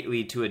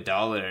tightly to a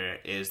dollar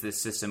is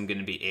this system going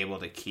to be able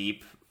to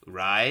keep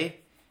RAI?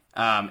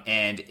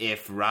 And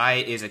if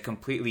RAI is a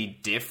completely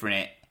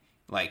different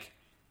like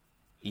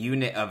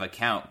unit of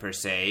account per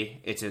se,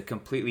 it's a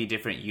completely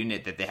different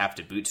unit that they have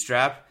to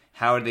bootstrap.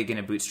 How are they going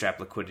to bootstrap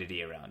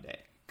liquidity around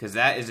it? Because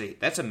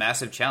that's a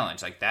massive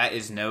challenge. Like that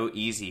is no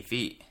easy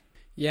feat.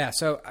 Yeah,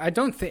 so I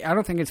don't think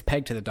it's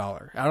pegged to the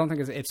dollar. I don't think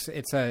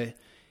it's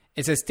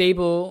a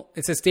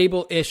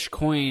stable-ish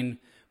coin.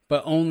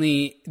 But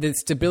only the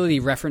stability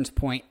reference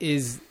point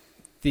is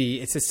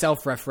it's a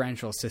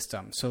self-referential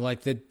system. So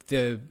like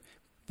there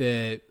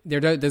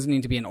doesn't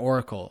need to be an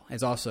oracle.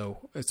 Is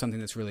also something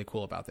that's really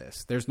cool about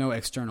this. There's no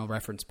external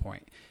reference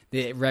point.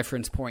 The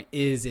reference point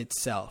is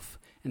itself.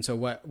 And so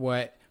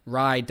what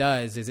RAI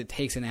does is it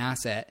takes an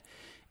asset,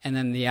 and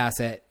then the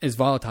asset is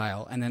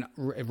volatile, and then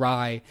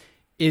RAI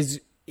is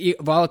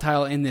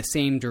volatile in the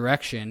same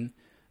direction,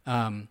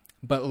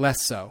 but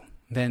less so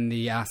than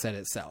the asset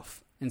itself.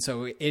 And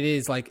so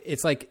it's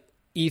like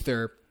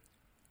Ether,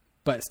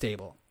 but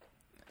stable.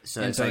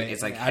 So it's like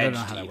hedged I don't know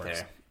how that Ether.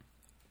 works.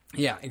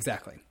 Yeah,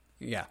 exactly.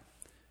 Yeah.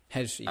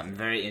 hedge. I'm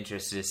very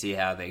interested to see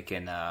how they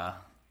can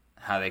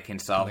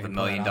solve the $1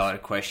 million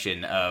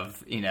question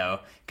of,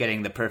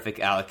 getting the perfect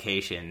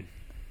allocation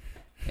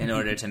in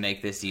order to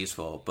make this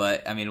useful.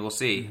 But I mean, we'll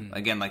see. Mm-hmm.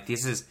 Again, like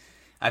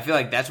I feel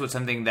like that's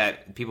something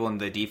that people in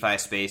the DeFi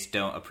space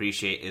don't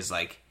appreciate is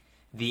like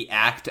the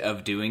act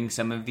of doing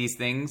some of these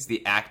things,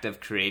 the act of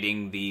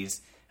creating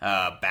these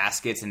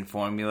baskets and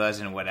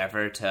formulas and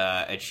whatever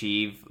to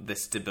achieve the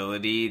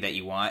stability that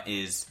you want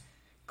is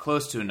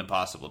close to an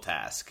impossible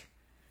task.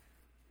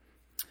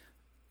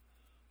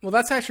 Well,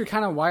 that's actually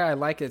kind of why I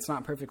like it. It's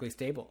not perfectly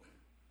stable.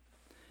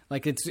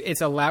 Like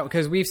it's allowed,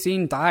 because we've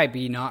seen DAI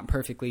be not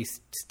perfectly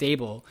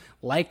stable,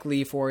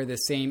 likely for the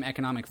same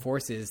economic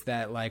forces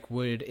that like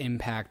would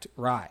impact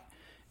RAI.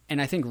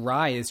 And I think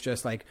RAI is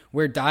just like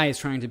where DAI is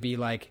trying to be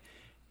like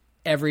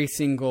every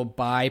single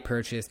buy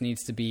purchase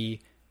needs to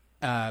be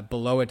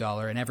below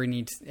 $1, and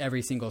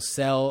every single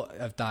sell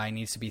of DAI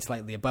needs to be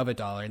slightly above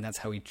 $1, and that's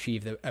how we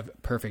achieve a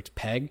perfect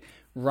peg.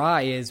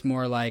 RAI is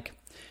more like,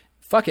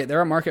 fuck it,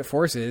 there are market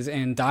forces,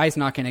 and DAI's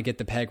not going to get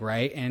the peg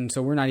right, and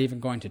so we're not even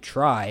going to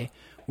try.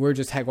 We're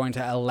just going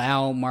to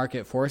allow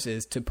market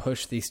forces to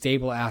push the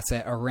stable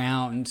asset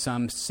around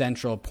some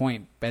central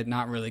point, but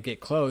not really get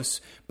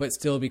close, but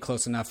still be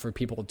close enough for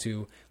people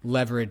to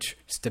leverage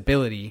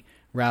stability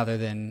rather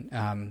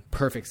than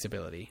perfect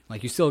stability.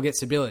 Like you still get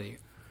stability.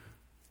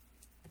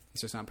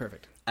 It's just not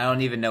perfect. I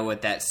don't even know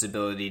what that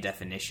stability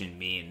definition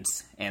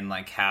means, and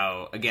like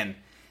how, again,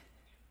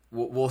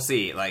 we'll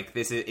see. Like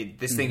this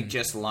thing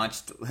just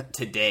launched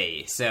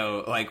today,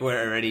 so like we're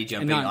already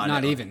jumping on it.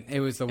 Not even. It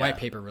was the white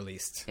paper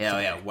released.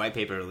 Yeah, white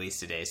paper released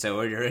today, so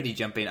we're already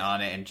jumping on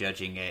it and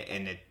judging it,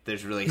 and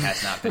there's really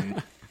has not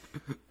been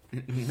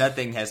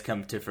nothing has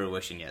come to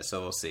fruition yet.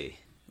 So we'll see.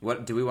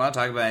 What do we want to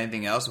talk about?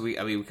 Anything else? We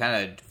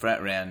kind of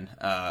front ran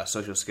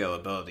social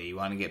scalability. You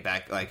want to get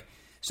back like.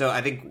 So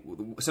I think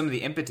some of the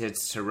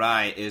impetus to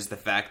RAI is the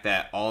fact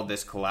that all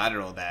this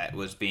collateral that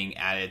was being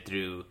added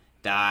through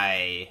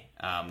DAI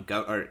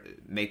or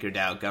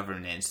MakerDAO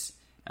governance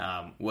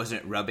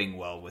wasn't rubbing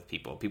well with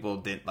people. People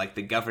didn't like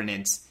the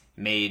governance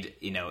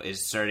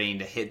is starting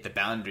to hit the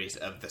boundaries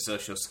of the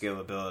social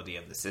scalability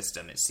of the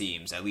system. It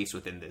seems, at least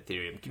within the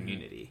Ethereum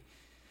community.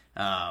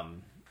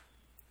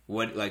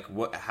 What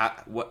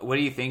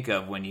do you think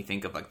of when you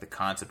think of like the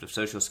concept of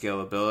social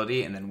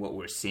scalability, and then what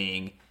we're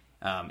seeing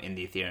in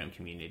the Ethereum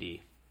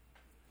community?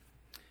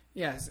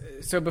 Yes.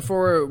 So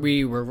before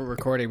we were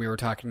recording, we were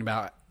talking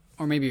about,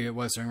 or maybe it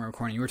was during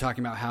recording, you were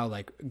talking about how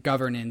like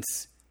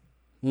governance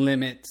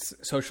limits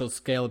social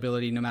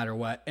scalability no matter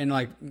what. And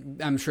like,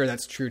 I'm sure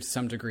that's true to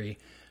some degree.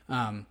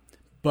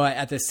 But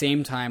at the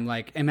same time,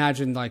 like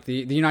imagine like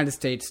the United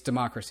States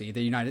democracy,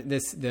 the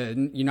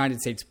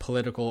United States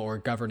political or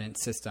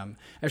governance system.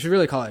 I should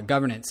really call it a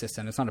governance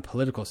system. It's not a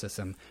political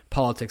system.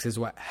 Politics is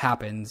what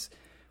happens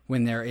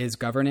when there is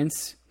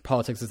governance.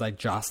 Politics is like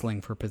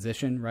jostling for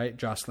position, right?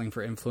 Jostling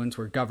for influence,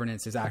 where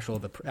governance is actually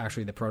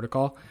the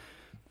protocol.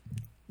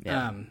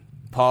 Yeah.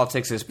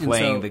 Politics is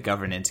playing the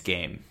governance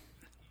game.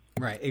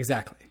 Right,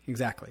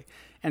 exactly.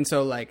 And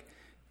so like,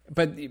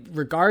 but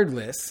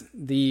regardless,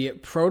 the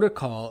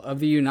protocol of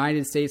the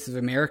United States of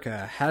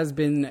America has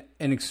been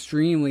an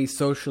extremely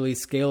socially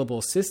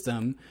scalable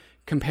system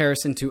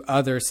comparison to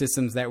other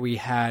systems that we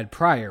had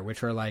prior,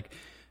 which are like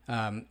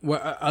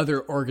what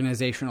other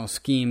organizational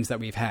schemes that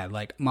we've had,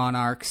 like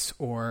monarchs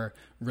or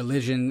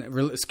religion,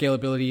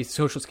 scalability,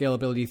 social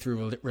scalability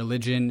through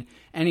religion,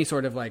 any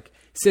sort of like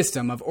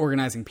system of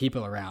organizing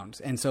people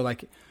around. And so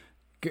like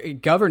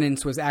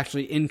governance was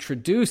actually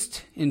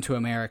introduced into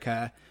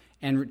America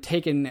and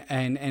taken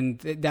and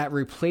that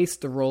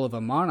replaced the role of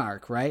a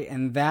monarch, right?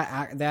 And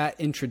that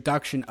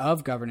introduction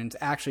of governance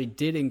actually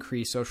did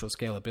increase social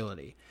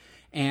scalability.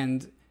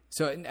 And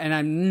so, and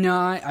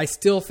I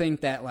still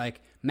think that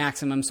like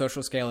maximum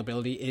social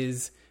scalability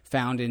is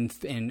found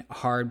in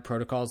hard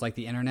protocols like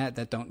the internet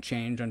that don't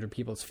change under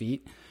people's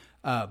feet.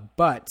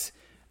 But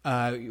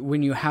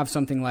when you have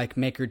something like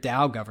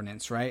MakerDAO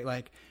governance, right?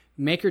 Like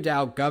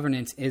MakerDAO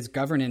governance is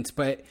governance,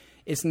 but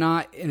it's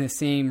not in the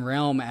same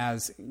realm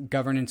as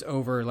governance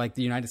over like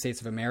the United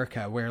States of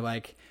America, where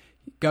like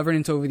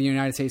governance over the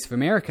United States of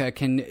America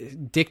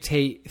can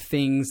dictate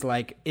things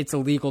like it's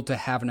illegal to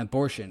have an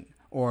abortion,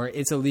 or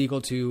it's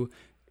illegal to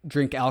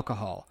drink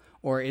alcohol,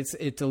 or it's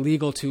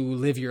illegal to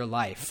live your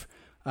life,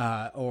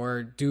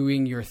 or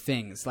doing your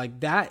things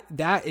like that.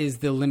 That is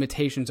the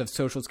limitations of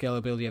social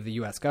scalability of the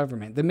U.S.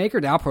 government. The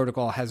MakerDAO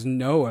protocol has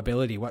no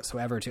ability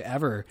whatsoever to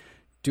ever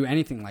do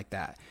anything like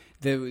that.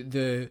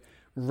 The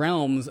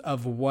realms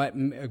of what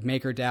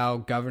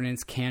MakerDAO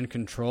governance can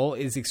control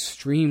is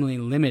extremely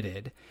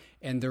limited,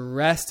 and the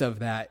rest of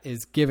that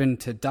is given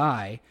to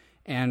DAI,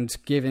 and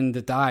given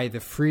the DAI the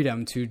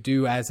freedom to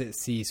do as it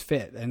sees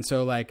fit. And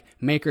so like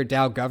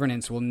MakerDAO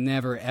governance will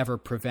never ever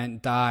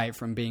prevent DAI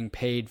from being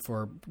paid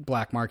for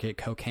black market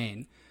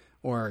cocaine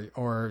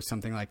or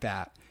something like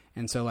that.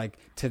 And so like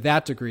to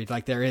that degree,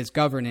 like there is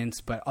governance,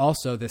 but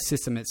also the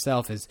system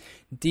itself is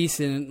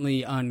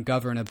decently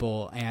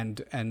ungovernable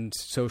and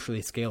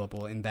socially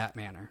scalable in that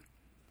manner.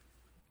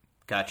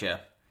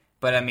 Gotcha.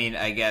 But I mean,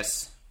 I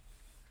guess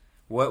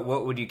what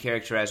would you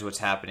characterize what's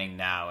happening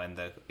now and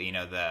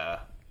the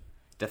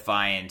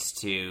defiance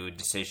to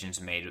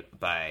decisions made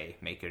by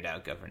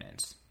MakerDAO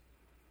governance?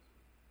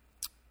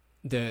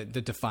 The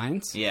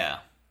defiance? Yeah.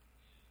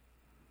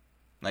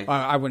 Like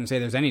I wouldn't say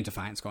there's any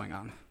defiance going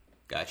on.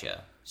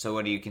 Gotcha. So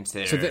what do you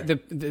consider? So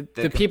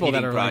the people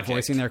that are like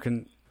voicing their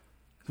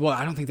well,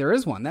 I don't think there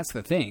is one. That's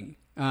the thing.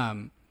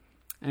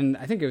 And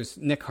I think it was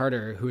Nick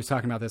Carter who was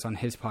talking about this on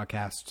his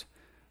podcast.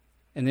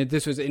 And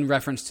this was in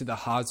reference to the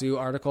Hazu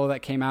article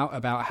that came out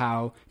about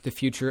how the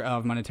future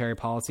of monetary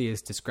policy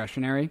is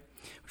discretionary,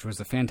 which was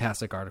a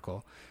fantastic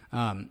article.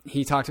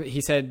 He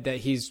said that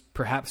he's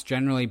perhaps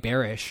generally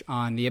bearish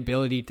on the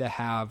ability to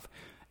have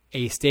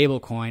a stable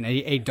coin,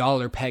 a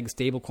dollar peg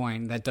stable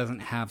coin that doesn't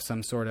have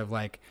some sort of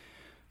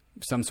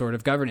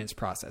governance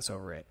process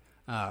over it.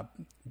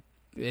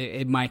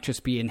 It might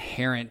just be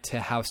inherent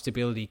to how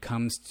stability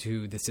comes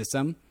to the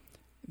system.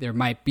 There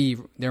might be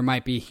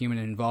human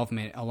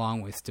involvement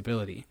along with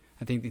stability.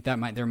 I think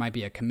there might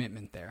be a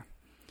commitment there.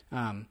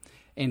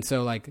 And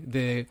so like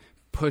the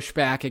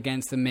pushback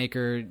against the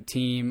Maker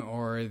team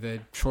or the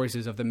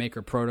choices of the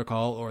Maker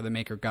protocol or the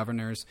Maker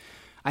governors,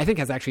 I think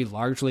has actually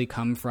largely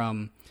come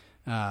from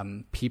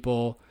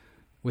people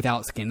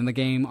without skin in the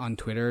game on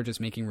Twitter just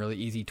making really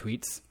easy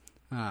tweets.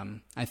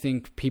 I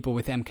think people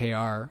with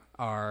MKR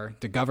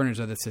the governors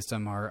of the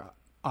system are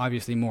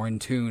obviously more in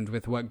tune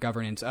with what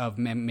governance of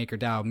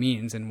MakerDAO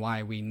means and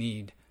why we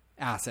need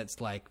assets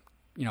like,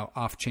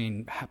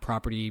 off-chain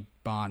property,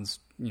 bonds,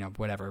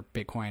 whatever,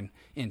 Bitcoin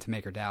into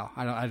MakerDAO.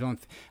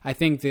 I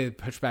think the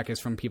pushback is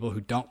from people who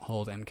don't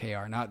hold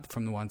MKR, not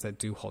from the ones that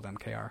do hold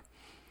MKR.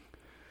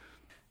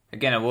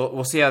 Again,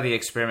 we'll see how the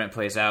experiment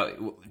plays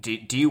out. Do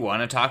you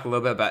want to talk a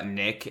little bit about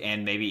Nick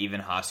and maybe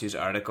even Hasu's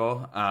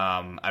article?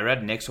 I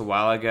read Nick's a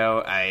while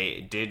ago.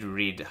 I did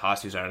read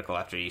Hasu's article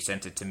after you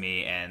sent it to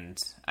me, and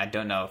I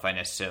don't know if I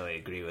necessarily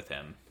agree with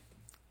him.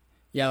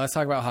 Yeah, let's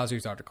talk about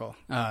Hasu's article.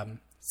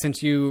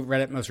 Since you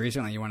read it most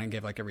recently, you want to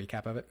give like a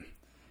recap of it?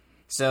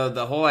 So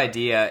the whole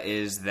idea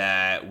is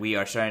that we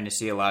are starting to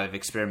see a lot of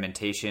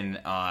experimentation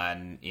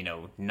on,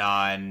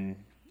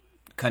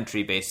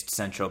 non-country-based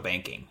central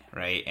banking,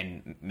 right?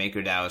 And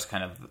MakerDAO is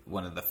kind of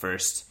one of the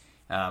first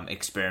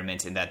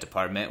experiments in that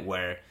department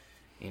where,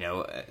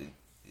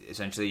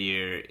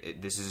 essentially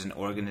this is an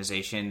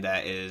organization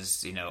that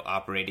is,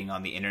 operating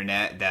on the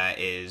internet that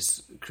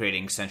is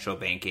creating central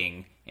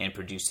banking and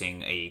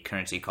producing a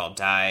currency called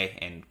DAI,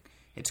 and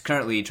it's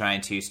currently trying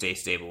to stay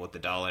stable with the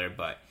dollar,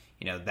 but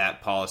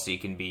that policy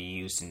can be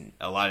used in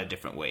a lot of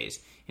different ways.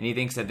 And he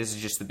thinks that this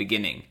is just the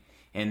beginning,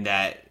 and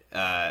that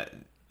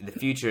the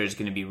future is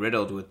going to be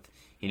riddled with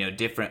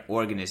different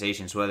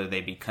organizations, whether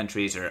they be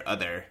countries or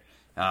other,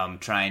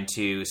 trying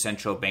to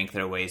central bank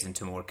their ways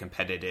into more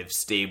competitive,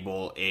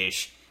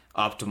 stable-ish,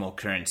 optimal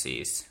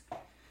currencies.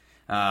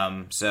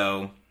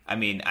 So, I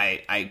mean,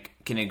 I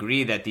can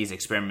agree that these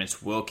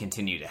experiments will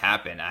continue to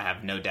happen. I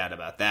have no doubt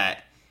about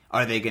that.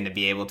 Are they going to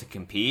be able to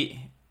compete?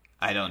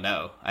 I don't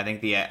know. I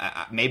think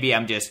maybe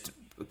I'm just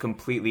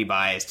completely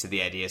biased to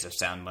the ideas of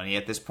sound money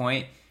at this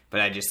point, but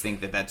I just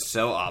think that that's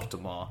so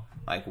optimal.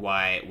 Like,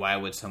 why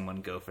would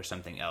someone go for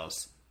something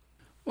else?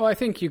 Well, I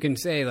think you can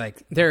say,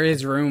 like, there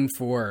is room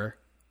for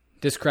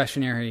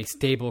discretionary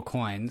stable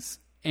coins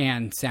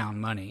and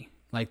sound money.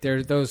 Like,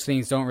 those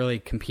things don't really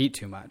compete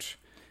too much.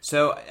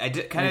 So I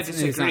kind of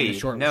disagree.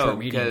 Short,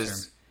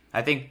 because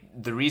I think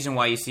the reason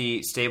why you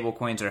see stable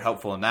coins are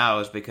helpful now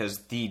is because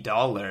the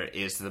dollar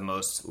is the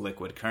most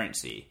liquid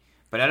currency.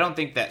 But I don't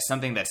think that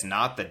something that's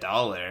not the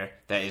dollar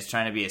that is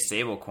trying to be a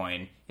stable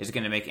coin is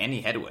going to make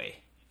any headway.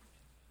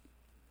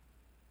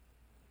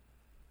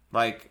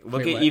 Like,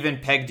 look at even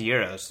pegged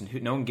euros,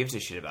 and no one gives a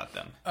shit about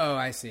them. Oh,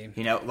 I see.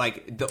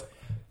 Like,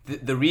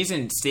 the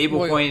reason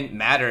stablecoin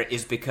matter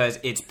is because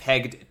it's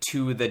pegged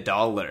to the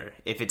dollar.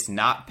 If it's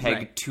not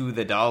pegged to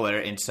the dollar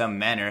in some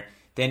manner,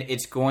 then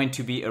it's going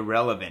to be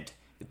irrelevant.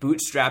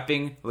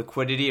 Bootstrapping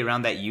liquidity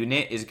around that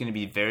unit is going to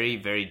be very,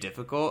 very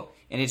difficult,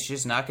 and it's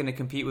just not going to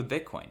compete with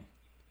Bitcoin.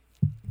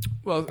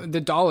 Well,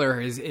 the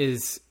dollar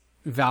is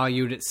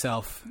valued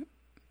itself,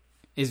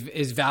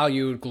 is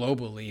valued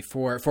globally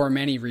for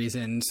many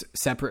reasons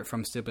separate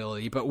from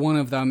stability, but one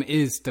of them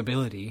is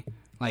stability.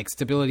 Like,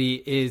 stability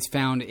is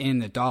found in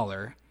the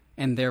dollar,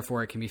 and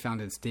therefore it can be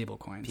found in stable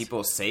coins.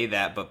 People say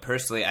that, but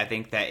personally I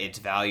think that it's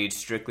valued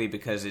strictly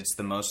because it's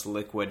the most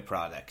liquid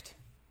product.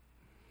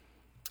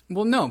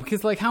 Well, no,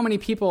 because, like, how many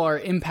people are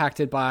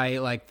impacted by,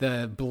 like,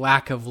 the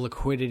lack of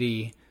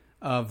liquidity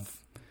of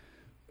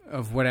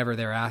whatever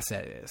their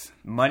asset is?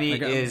 Money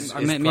is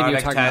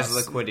productized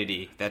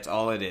liquidity. That's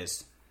all it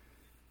is.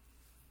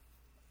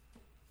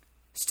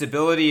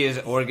 Stability is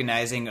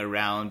organizing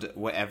around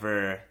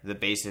whatever the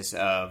basis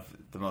of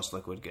the most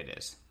liquid good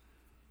is.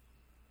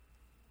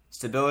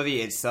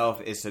 Stability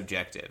itself is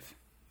subjective.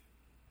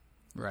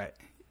 Right.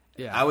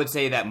 Yeah. I would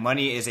say that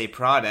money is a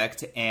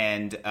product,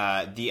 and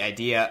the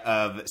idea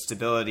of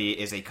stability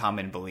is a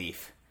common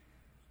belief,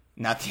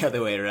 not the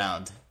other way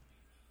around.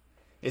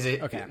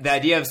 The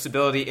idea of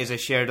stability is a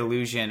shared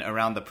illusion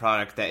around the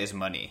product that is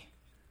money.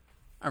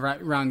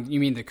 Around, you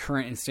mean the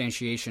current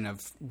instantiation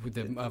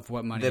of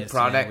what money The is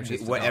product, today, which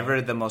is the whatever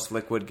dollar. the most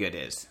liquid good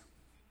is.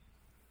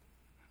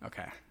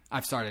 Okay.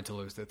 I've started to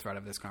lose the thread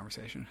of this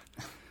conversation.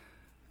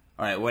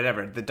 All right,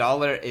 whatever. The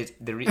dollar is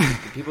the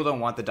people don't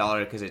want the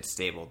dollar because it's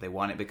stable. They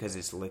want it because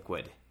it's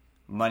liquid.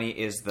 Money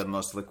is the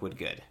most liquid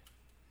good.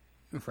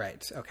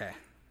 Right. Okay.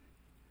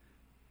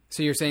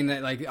 So you're saying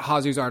that, like,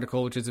 Hazu's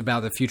article, which is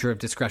about the future of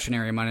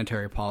discretionary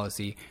monetary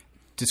policy,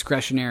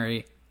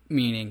 discretionary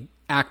meaning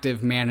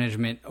active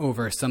management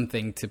over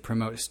something to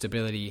promote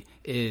stability,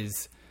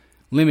 is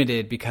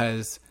limited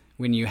because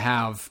when you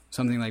have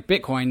something like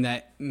Bitcoin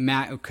that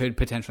could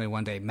potentially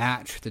one day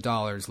match the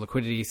dollar's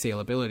liquidity,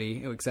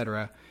 saleability,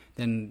 etc.,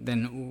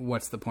 then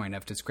what's the point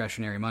of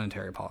discretionary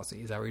monetary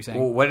policy? Is that what you're saying?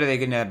 Well, what are they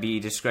going to be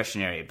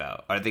discretionary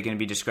about? Are they going to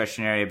be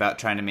discretionary about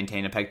trying to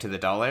maintain a peg to the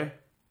dollar?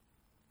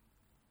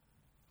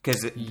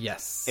 Because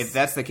yes. If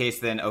that's the case,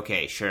 then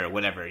okay, sure,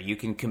 whatever. You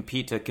can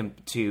compete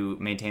to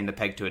maintain the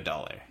peg to a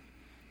dollar.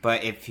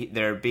 But if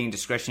they're being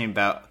discretionary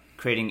about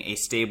creating a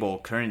stable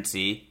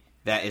currency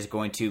that is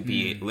going to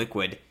be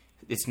liquid,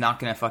 it's not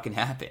going to fucking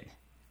happen.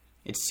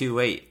 It's too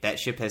late. That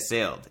ship has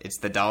sailed. It's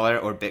the dollar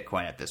or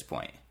Bitcoin at this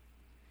point.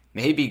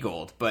 Maybe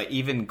gold, but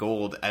even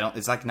gold,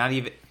 it's like not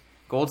even...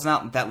 Gold's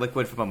not that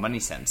liquid from a money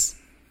sense.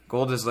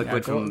 Gold is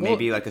liquid from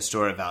maybe like a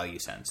store of value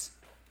sense.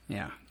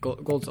 Yeah,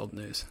 gold's old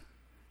news.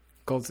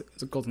 Gold's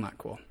not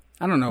cool.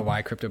 I don't know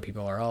why crypto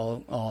people are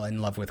all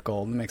in love with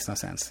gold. It makes no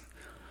sense.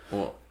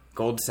 Well,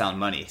 gold's sound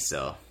money,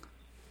 so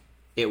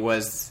it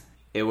was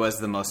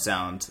the most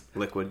sound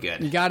liquid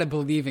good. You got to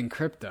believe in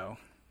crypto.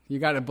 You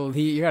got to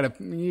believe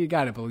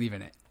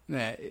in it.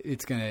 That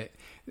it's gonna.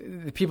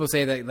 People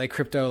say that like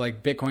crypto,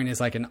 like Bitcoin, is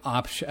like an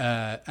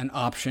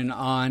option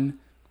on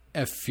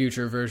a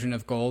future version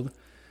of gold.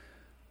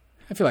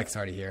 I feel like it's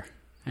already here.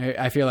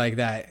 I feel like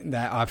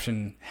that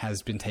option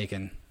has been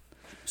taken.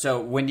 So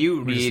when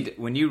you read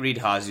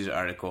Hazu's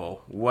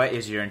article, what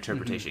is your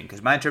interpretation?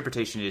 Because my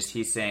interpretation is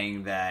he's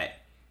saying that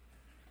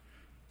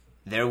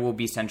there will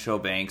be central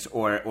banks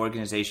or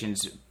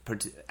organizations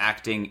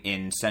acting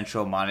in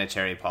central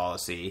monetary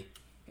policy,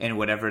 and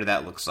whatever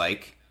that looks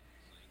like,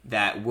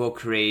 that will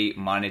create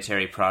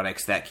monetary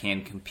products that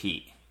can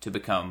compete to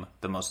become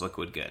the most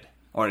liquid good,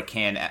 or it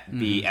can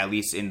be at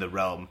least in the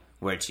realm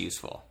where it's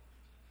useful,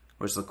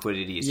 where its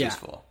liquidity is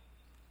useful.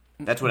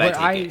 That's what I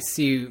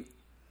take.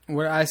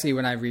 What I see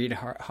when I read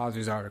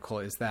Hazu's article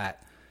is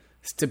that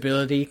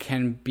stability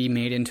can be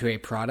made into a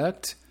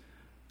product,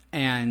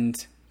 and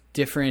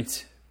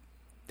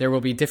there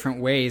will be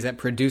different ways at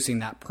producing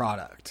that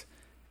product,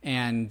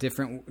 and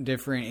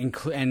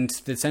and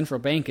the central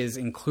bank is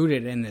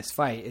included in this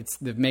fight. It's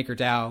the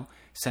MakerDAO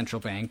central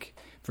bank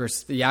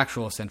versus the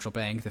actual central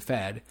bank, the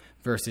Fed,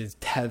 versus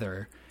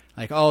Tether.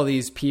 Like, all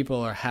these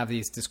people have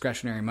these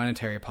discretionary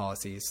monetary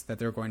policies that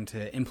they're going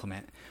to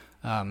implement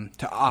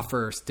to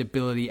offer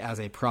stability as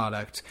a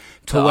product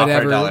to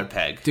whatever dollar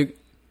peg.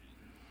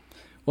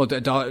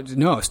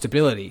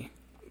 Stability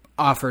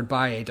offered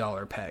by a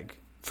dollar peg.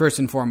 First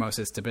and foremost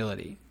is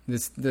stability.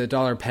 The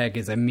dollar peg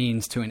is a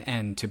means to an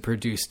end to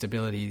produce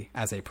stability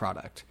as a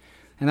product.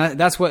 And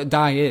that's what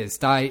DAI is.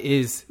 DAI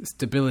is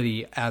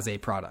stability as a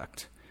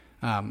product.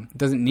 It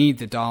doesn't need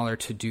the dollar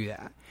to do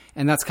that.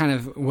 And that's kind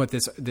of what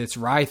this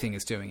RAI thing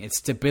is doing. It's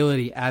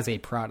stability as a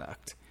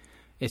product.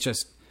 It's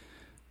just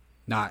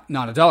not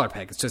a dollar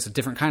peg. It's just a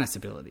different kind of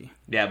stability.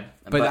 Yeah,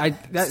 but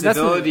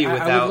stability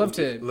without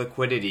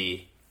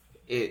liquidity,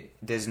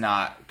 it does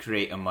not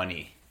create a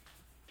money.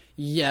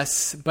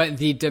 Yes, but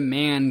the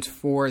demand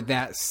for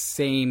that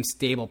same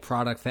stable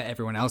product that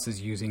everyone else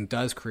is using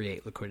does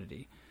create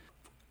liquidity.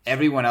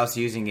 Everyone else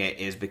using it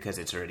is because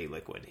it's already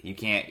liquid. You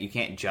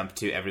can't jump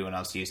to everyone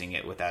else using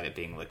it without it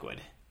being liquid.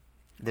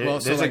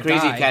 There's a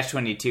crazy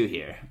catch-22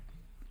 here.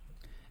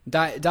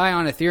 DAI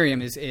on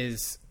Ethereum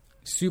is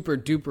super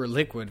duper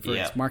liquid for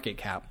its market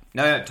cap.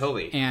 No,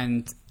 totally.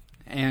 And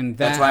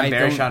that's why I'm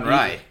bearish on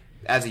RAI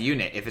as a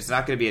unit. If it's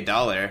not going to be a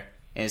dollar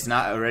and it's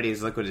not already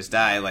as liquid as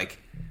DAI, like,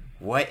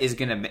 what is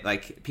going to,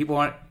 like, people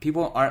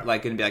aren't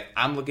like going to be like,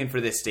 I'm looking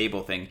for this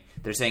stable thing.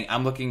 They're saying,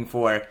 I'm looking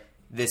for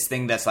this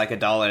thing that's like a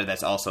dollar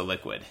that's also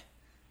liquid.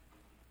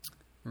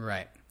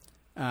 Right.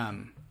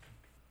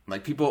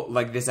 Like, people,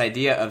 like, this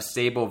idea of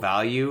stable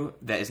value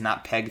that is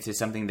not pegged to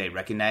something they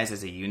recognize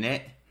as a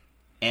unit,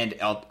 and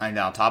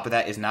on top of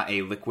that is not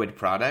a liquid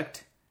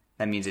product.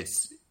 That means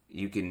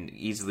you can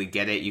easily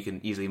get it, you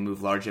can easily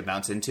move large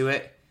amounts into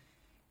it.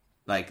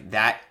 Like,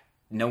 that,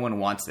 no one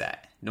wants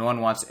that. No one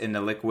wants in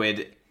the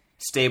liquid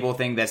stable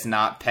thing that's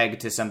not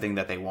pegged to something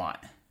that they want.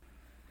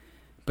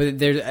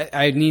 But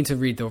I need to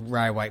read the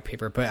RAI white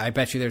paper, but I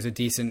bet you there's a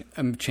decent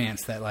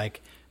chance that,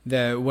 like,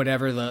 the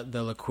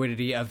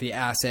liquidity of the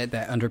asset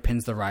that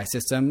underpins the RAI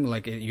system,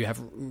 like you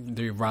have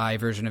the RAI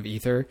version of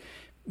Ether,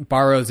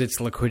 borrows its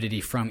liquidity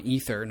from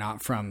Ether,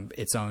 not from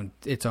its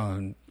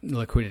own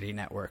liquidity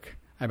network.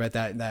 I bet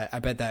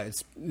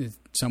that is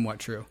somewhat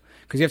true,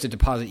 because you have to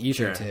deposit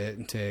Ether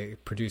to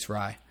produce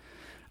RAI.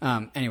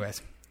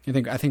 Anyways,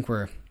 I think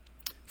we're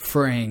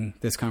fraying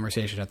this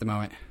conversation at the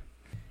moment.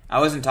 I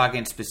wasn't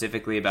talking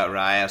specifically about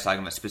Rye. I was talking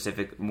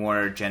about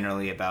more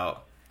generally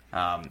about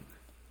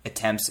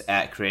attempts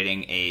at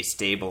creating a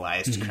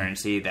stabilized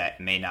currency that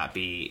may not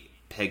be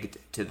pegged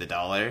to the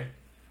dollar.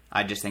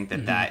 I just think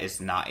that that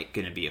is not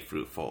going to be a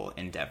fruitful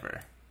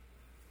endeavor.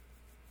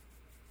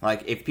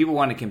 Like, if people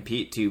want to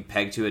compete to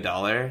peg to a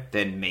dollar,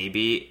 then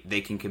maybe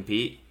they can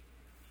compete.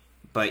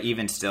 But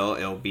even still,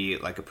 it'll be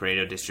like a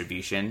Pareto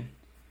distribution.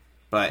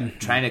 But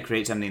trying to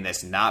create something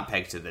that's not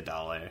pegged to the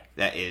dollar,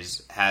 that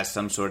has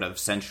some sort of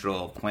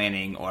central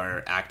planning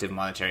or active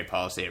monetary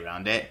policy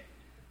around it,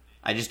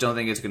 I just don't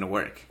think it's going to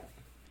work.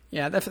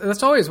 Yeah,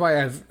 that's always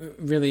why I've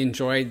really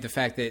enjoyed the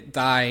fact that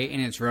DAI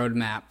in its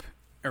roadmap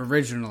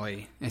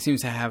originally, it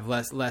seems to have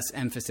less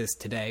emphasis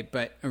today,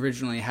 but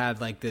originally had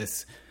like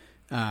this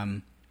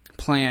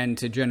plan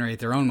to generate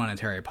their own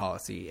monetary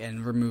policy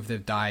and remove the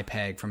DAI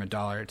peg from a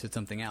dollar to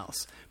something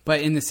else.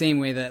 But in the same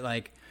way that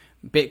like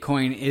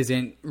Bitcoin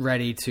isn't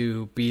ready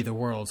to be the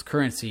world's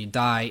currency,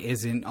 DAI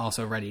isn't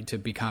also ready to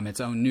become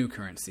its own new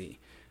currency.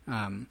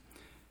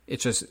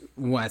 It's just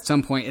at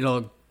some point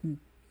it'll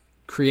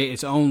create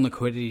its own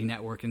liquidity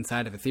network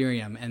inside of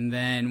Ethereum, and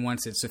then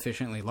once it's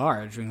sufficiently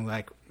large, we can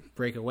like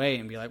break away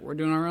and be like, we're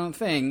doing our own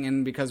thing,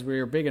 and because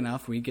we're big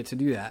enough, we get to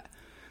do that.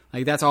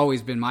 Like, that's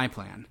always been my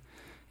plan.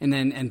 And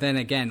then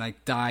again,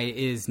 like, DAI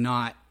is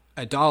not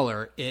a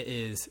dollar; it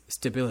is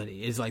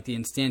stability. It's like the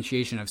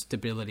instantiation of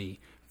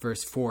stability for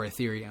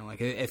Ethereum, like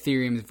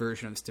Ethereum's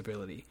version of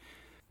stability.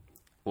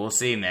 We'll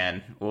see,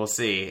 man. We'll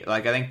see.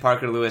 Like, I think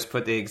Parker Lewis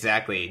put pull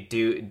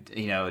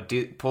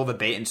the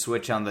bait and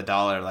switch on the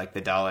dollar like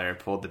the dollar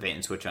pulled the bait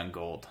and switch on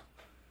gold.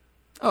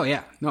 Oh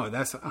yeah, no,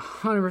 that's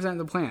 100%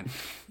 the plan.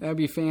 That would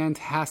be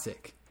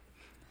fantastic.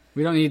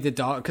 We don't need the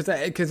dollar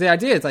because the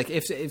idea is like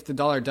if the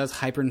dollar does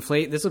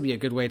hyperinflate, this will be a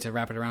good way to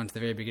wrap it around to the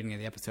very beginning of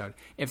the episode.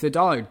 If the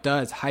dollar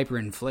does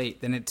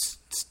hyperinflate, then it's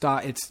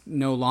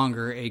no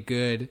longer a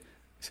good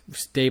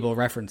stable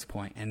reference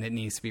point, and it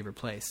needs to be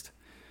replaced.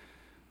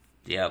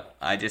 Yep,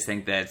 I just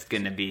think that it's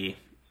going to be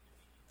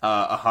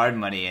a hard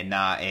money and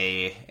not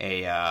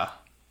a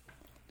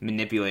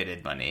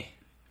manipulated money.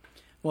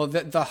 Well,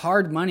 the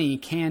hard money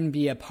can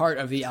be a part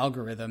of the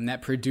algorithm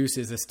that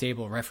produces a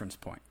stable reference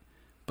point,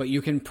 but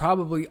you can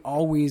probably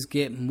always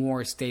get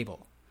more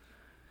stable.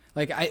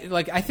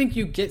 I think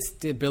you get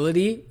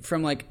stability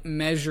from like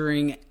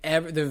measuring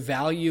the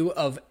value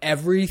of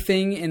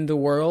everything in the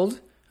world,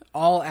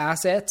 all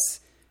assets.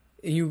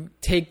 You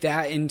take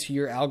that into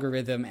your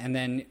algorithm, and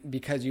then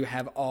because you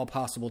have all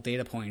possible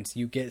data points,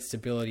 you get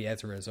stability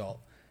as a result.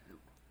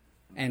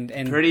 And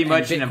pretty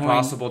much Bitcoin, an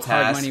impossible task.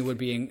 Hard money would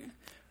be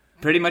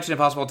pretty much an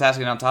impossible task.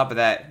 And on top of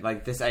that,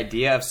 like, this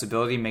idea of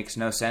stability makes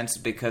no sense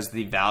because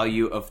the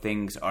value of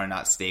things are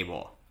not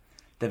stable.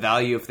 The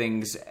value of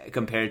things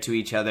compared to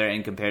each other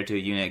and compared to a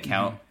unit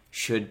count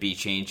should be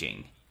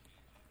changing.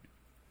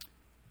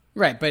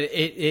 Right, but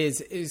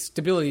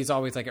stability is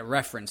always like a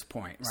reference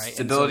point, right?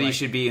 Stability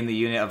should be in the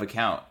unit of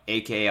account,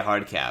 aka a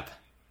hard cap.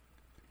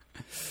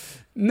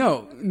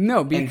 No,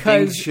 because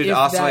things should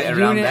oscillate that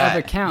around unit that.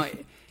 of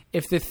account,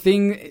 if the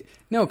thing,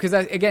 no, because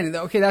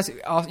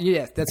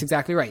that's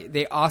exactly right.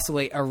 They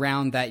oscillate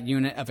around that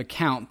unit of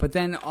account, but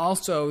then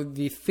also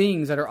the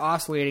things that are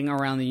oscillating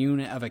around the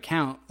unit of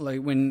account,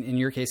 like when in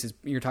your case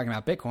you're talking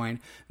about Bitcoin,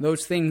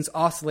 those things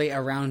oscillate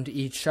around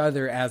each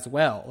other as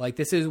well. Like,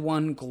 this is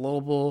one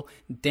global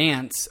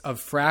dance of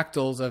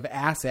fractals of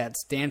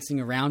assets dancing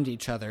around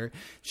each other,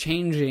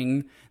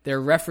 changing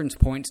their reference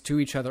points to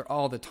each other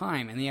all the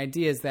time. And the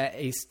idea is that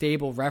a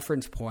stable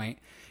reference point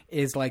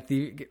is like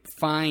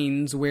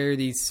finds where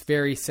the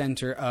very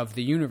center of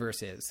the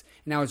universe is.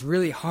 Now, it's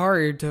really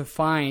hard to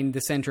find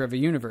the center of a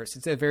universe.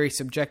 It's a very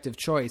subjective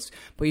choice,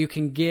 but you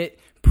can get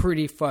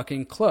pretty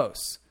fucking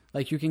close.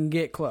 Like, you can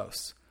get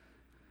close.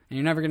 And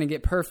you're never going to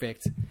get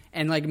perfect.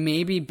 And like,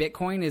 maybe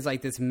Bitcoin is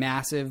like this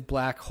massive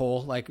black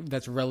hole, like,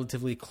 that's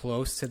relatively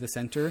close to the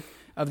center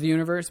of the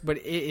universe, but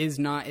it is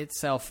not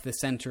itself the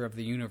center of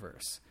the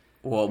universe.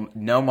 Well,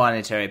 no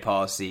monetary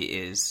policy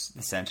is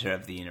the center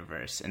of the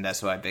universe, and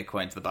that's why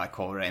Bitcoin's the black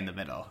hole right in the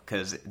middle,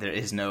 because there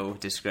is no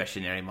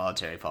discretionary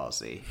monetary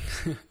policy.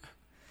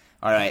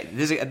 All right,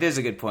 this is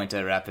a good point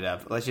to wrap it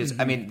up. Let's just,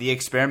 I mean, the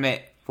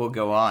experiment will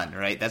go on,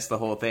 right? That's the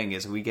whole thing,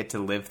 is we get to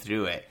live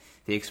through it.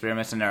 The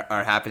experiments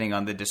are happening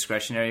on the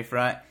discretionary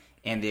front,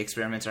 and the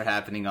experiments are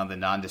happening on the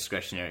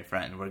non-discretionary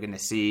front, and we're going to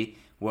see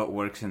what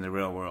works in the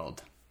real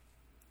world.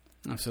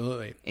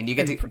 Absolutely. And you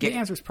get the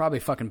answer is probably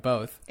fucking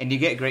both. And you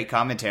get great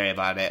commentary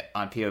about it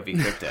on POV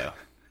Crypto.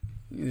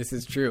 This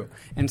is true.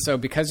 And so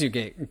because you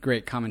get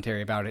great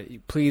commentary about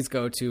it, please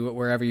go to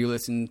wherever you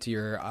listen to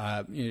your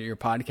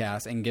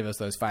podcast and give us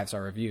those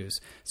 5-star reviews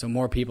so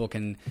more people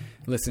can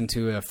listen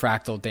to a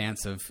fractal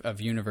dance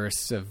of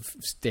universe of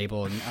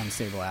stable and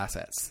unstable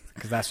assets,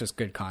 because that's just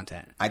good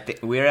content. I think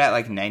we're at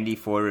like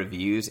 94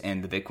 reviews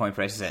and the Bitcoin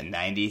price is at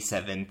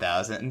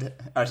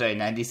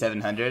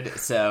 9,700.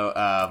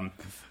 So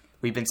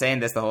we've been saying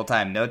this the whole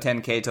time. No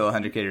 10K till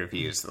 100K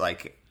reviews.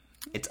 Like,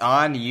 it's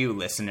on you,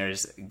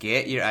 listeners.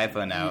 Get your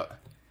iPhone out.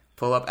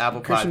 Pull up Apple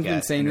Podcasts. Christian's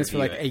been saying this for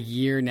like it. a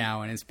year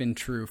now, and it's been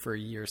true for a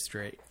year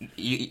straight.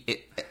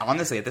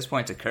 Honestly, at this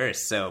point, it's a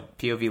curse. So,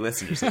 POV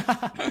listeners,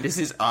 this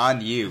is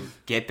on you.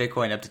 Get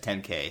Bitcoin up to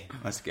 10K.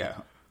 Let's go.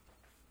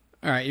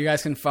 All right, you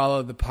guys can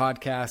follow the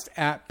podcast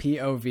at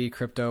POV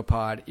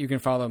CryptoPod. You can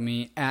follow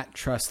me at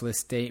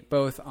Trustless Date,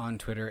 both on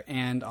Twitter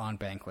and on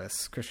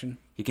Bankless. Christian?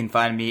 You can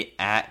find me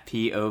at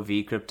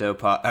POV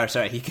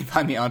CryptoPod. You can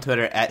find me on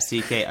Twitter at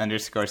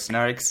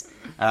CK_snarks.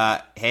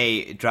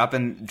 Hey,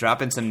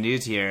 dropping some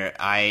news here.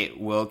 I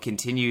will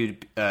continue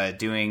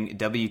doing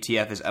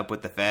WTF is Up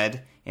with the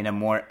Fed in a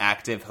more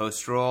active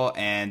host role,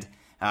 and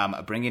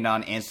bringing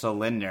on Ansel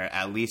Lindner,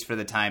 at least for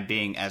the time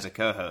being, as a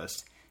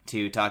co-host,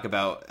 to talk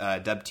about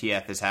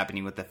WTF is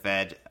happening with the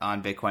Fed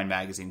on Bitcoin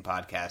Magazine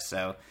podcast.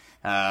 So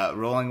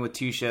rolling with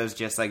 2 shows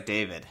just like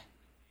David.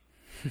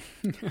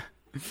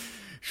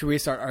 Should we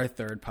start our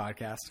third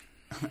podcast?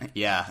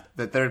 Yeah,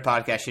 the third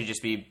podcast should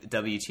just be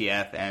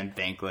WTF and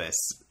Bankless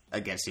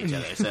against each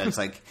other. So it's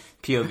like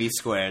POV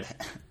squared.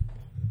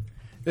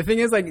 The thing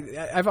is, like,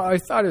 I've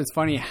always thought it was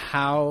funny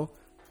how,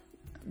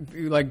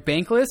 like,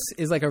 Bankless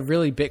is like a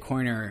really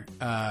Bitcoiner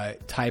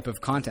type of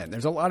content.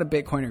 There's a lot of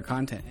Bitcoiner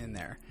content in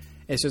there.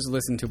 It's just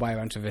listened to by a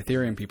bunch of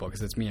Ethereum people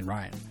because it's me and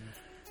Ryan.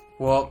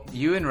 Well,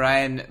 you and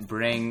Ryan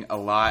bring a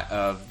lot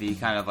of the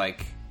kind of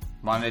like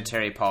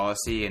monetary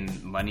policy and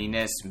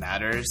moneyness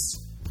matters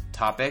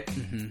topic,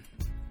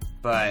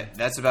 but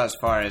that's about as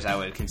far as I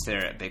would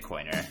consider a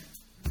Bitcoiner.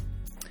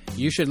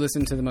 You should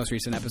listen to the most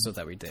recent episode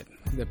that we did,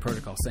 the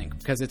Protocol Sync,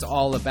 because it's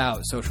all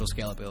about social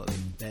scalability.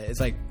 It's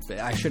like,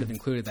 I should have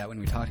included that when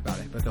we talked about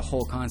it, but the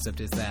whole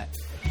concept is that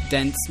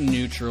dense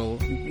neutral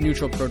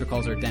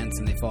protocols are dense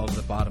and they fall to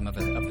the bottom of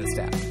the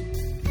stack.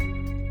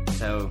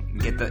 So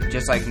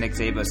just like Nick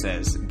Szabo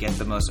says, get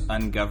the most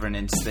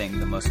ungovernance thing,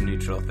 the most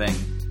neutral thing.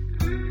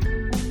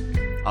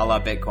 A la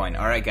Bitcoin.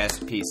 All right, guys.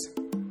 Peace.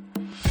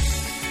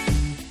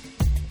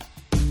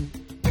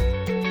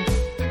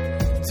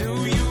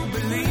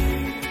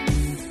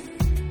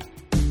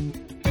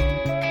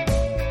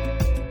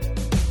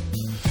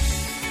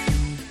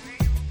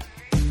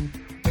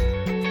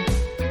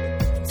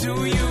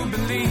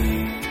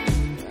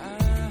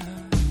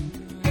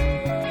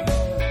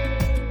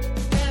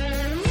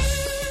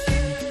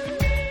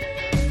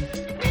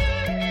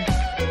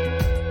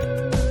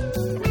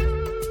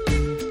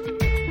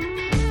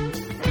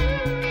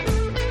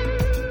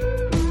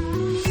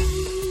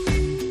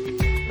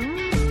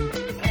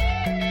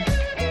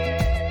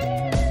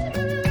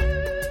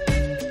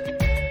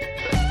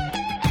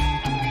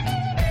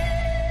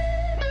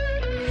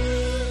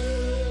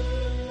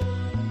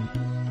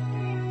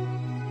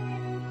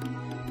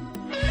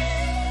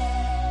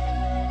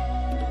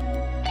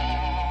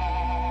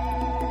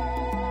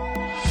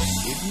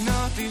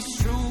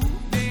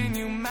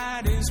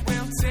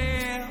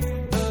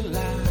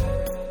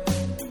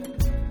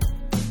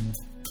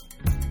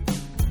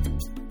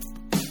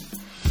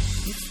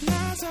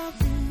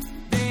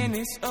 Then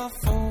it's a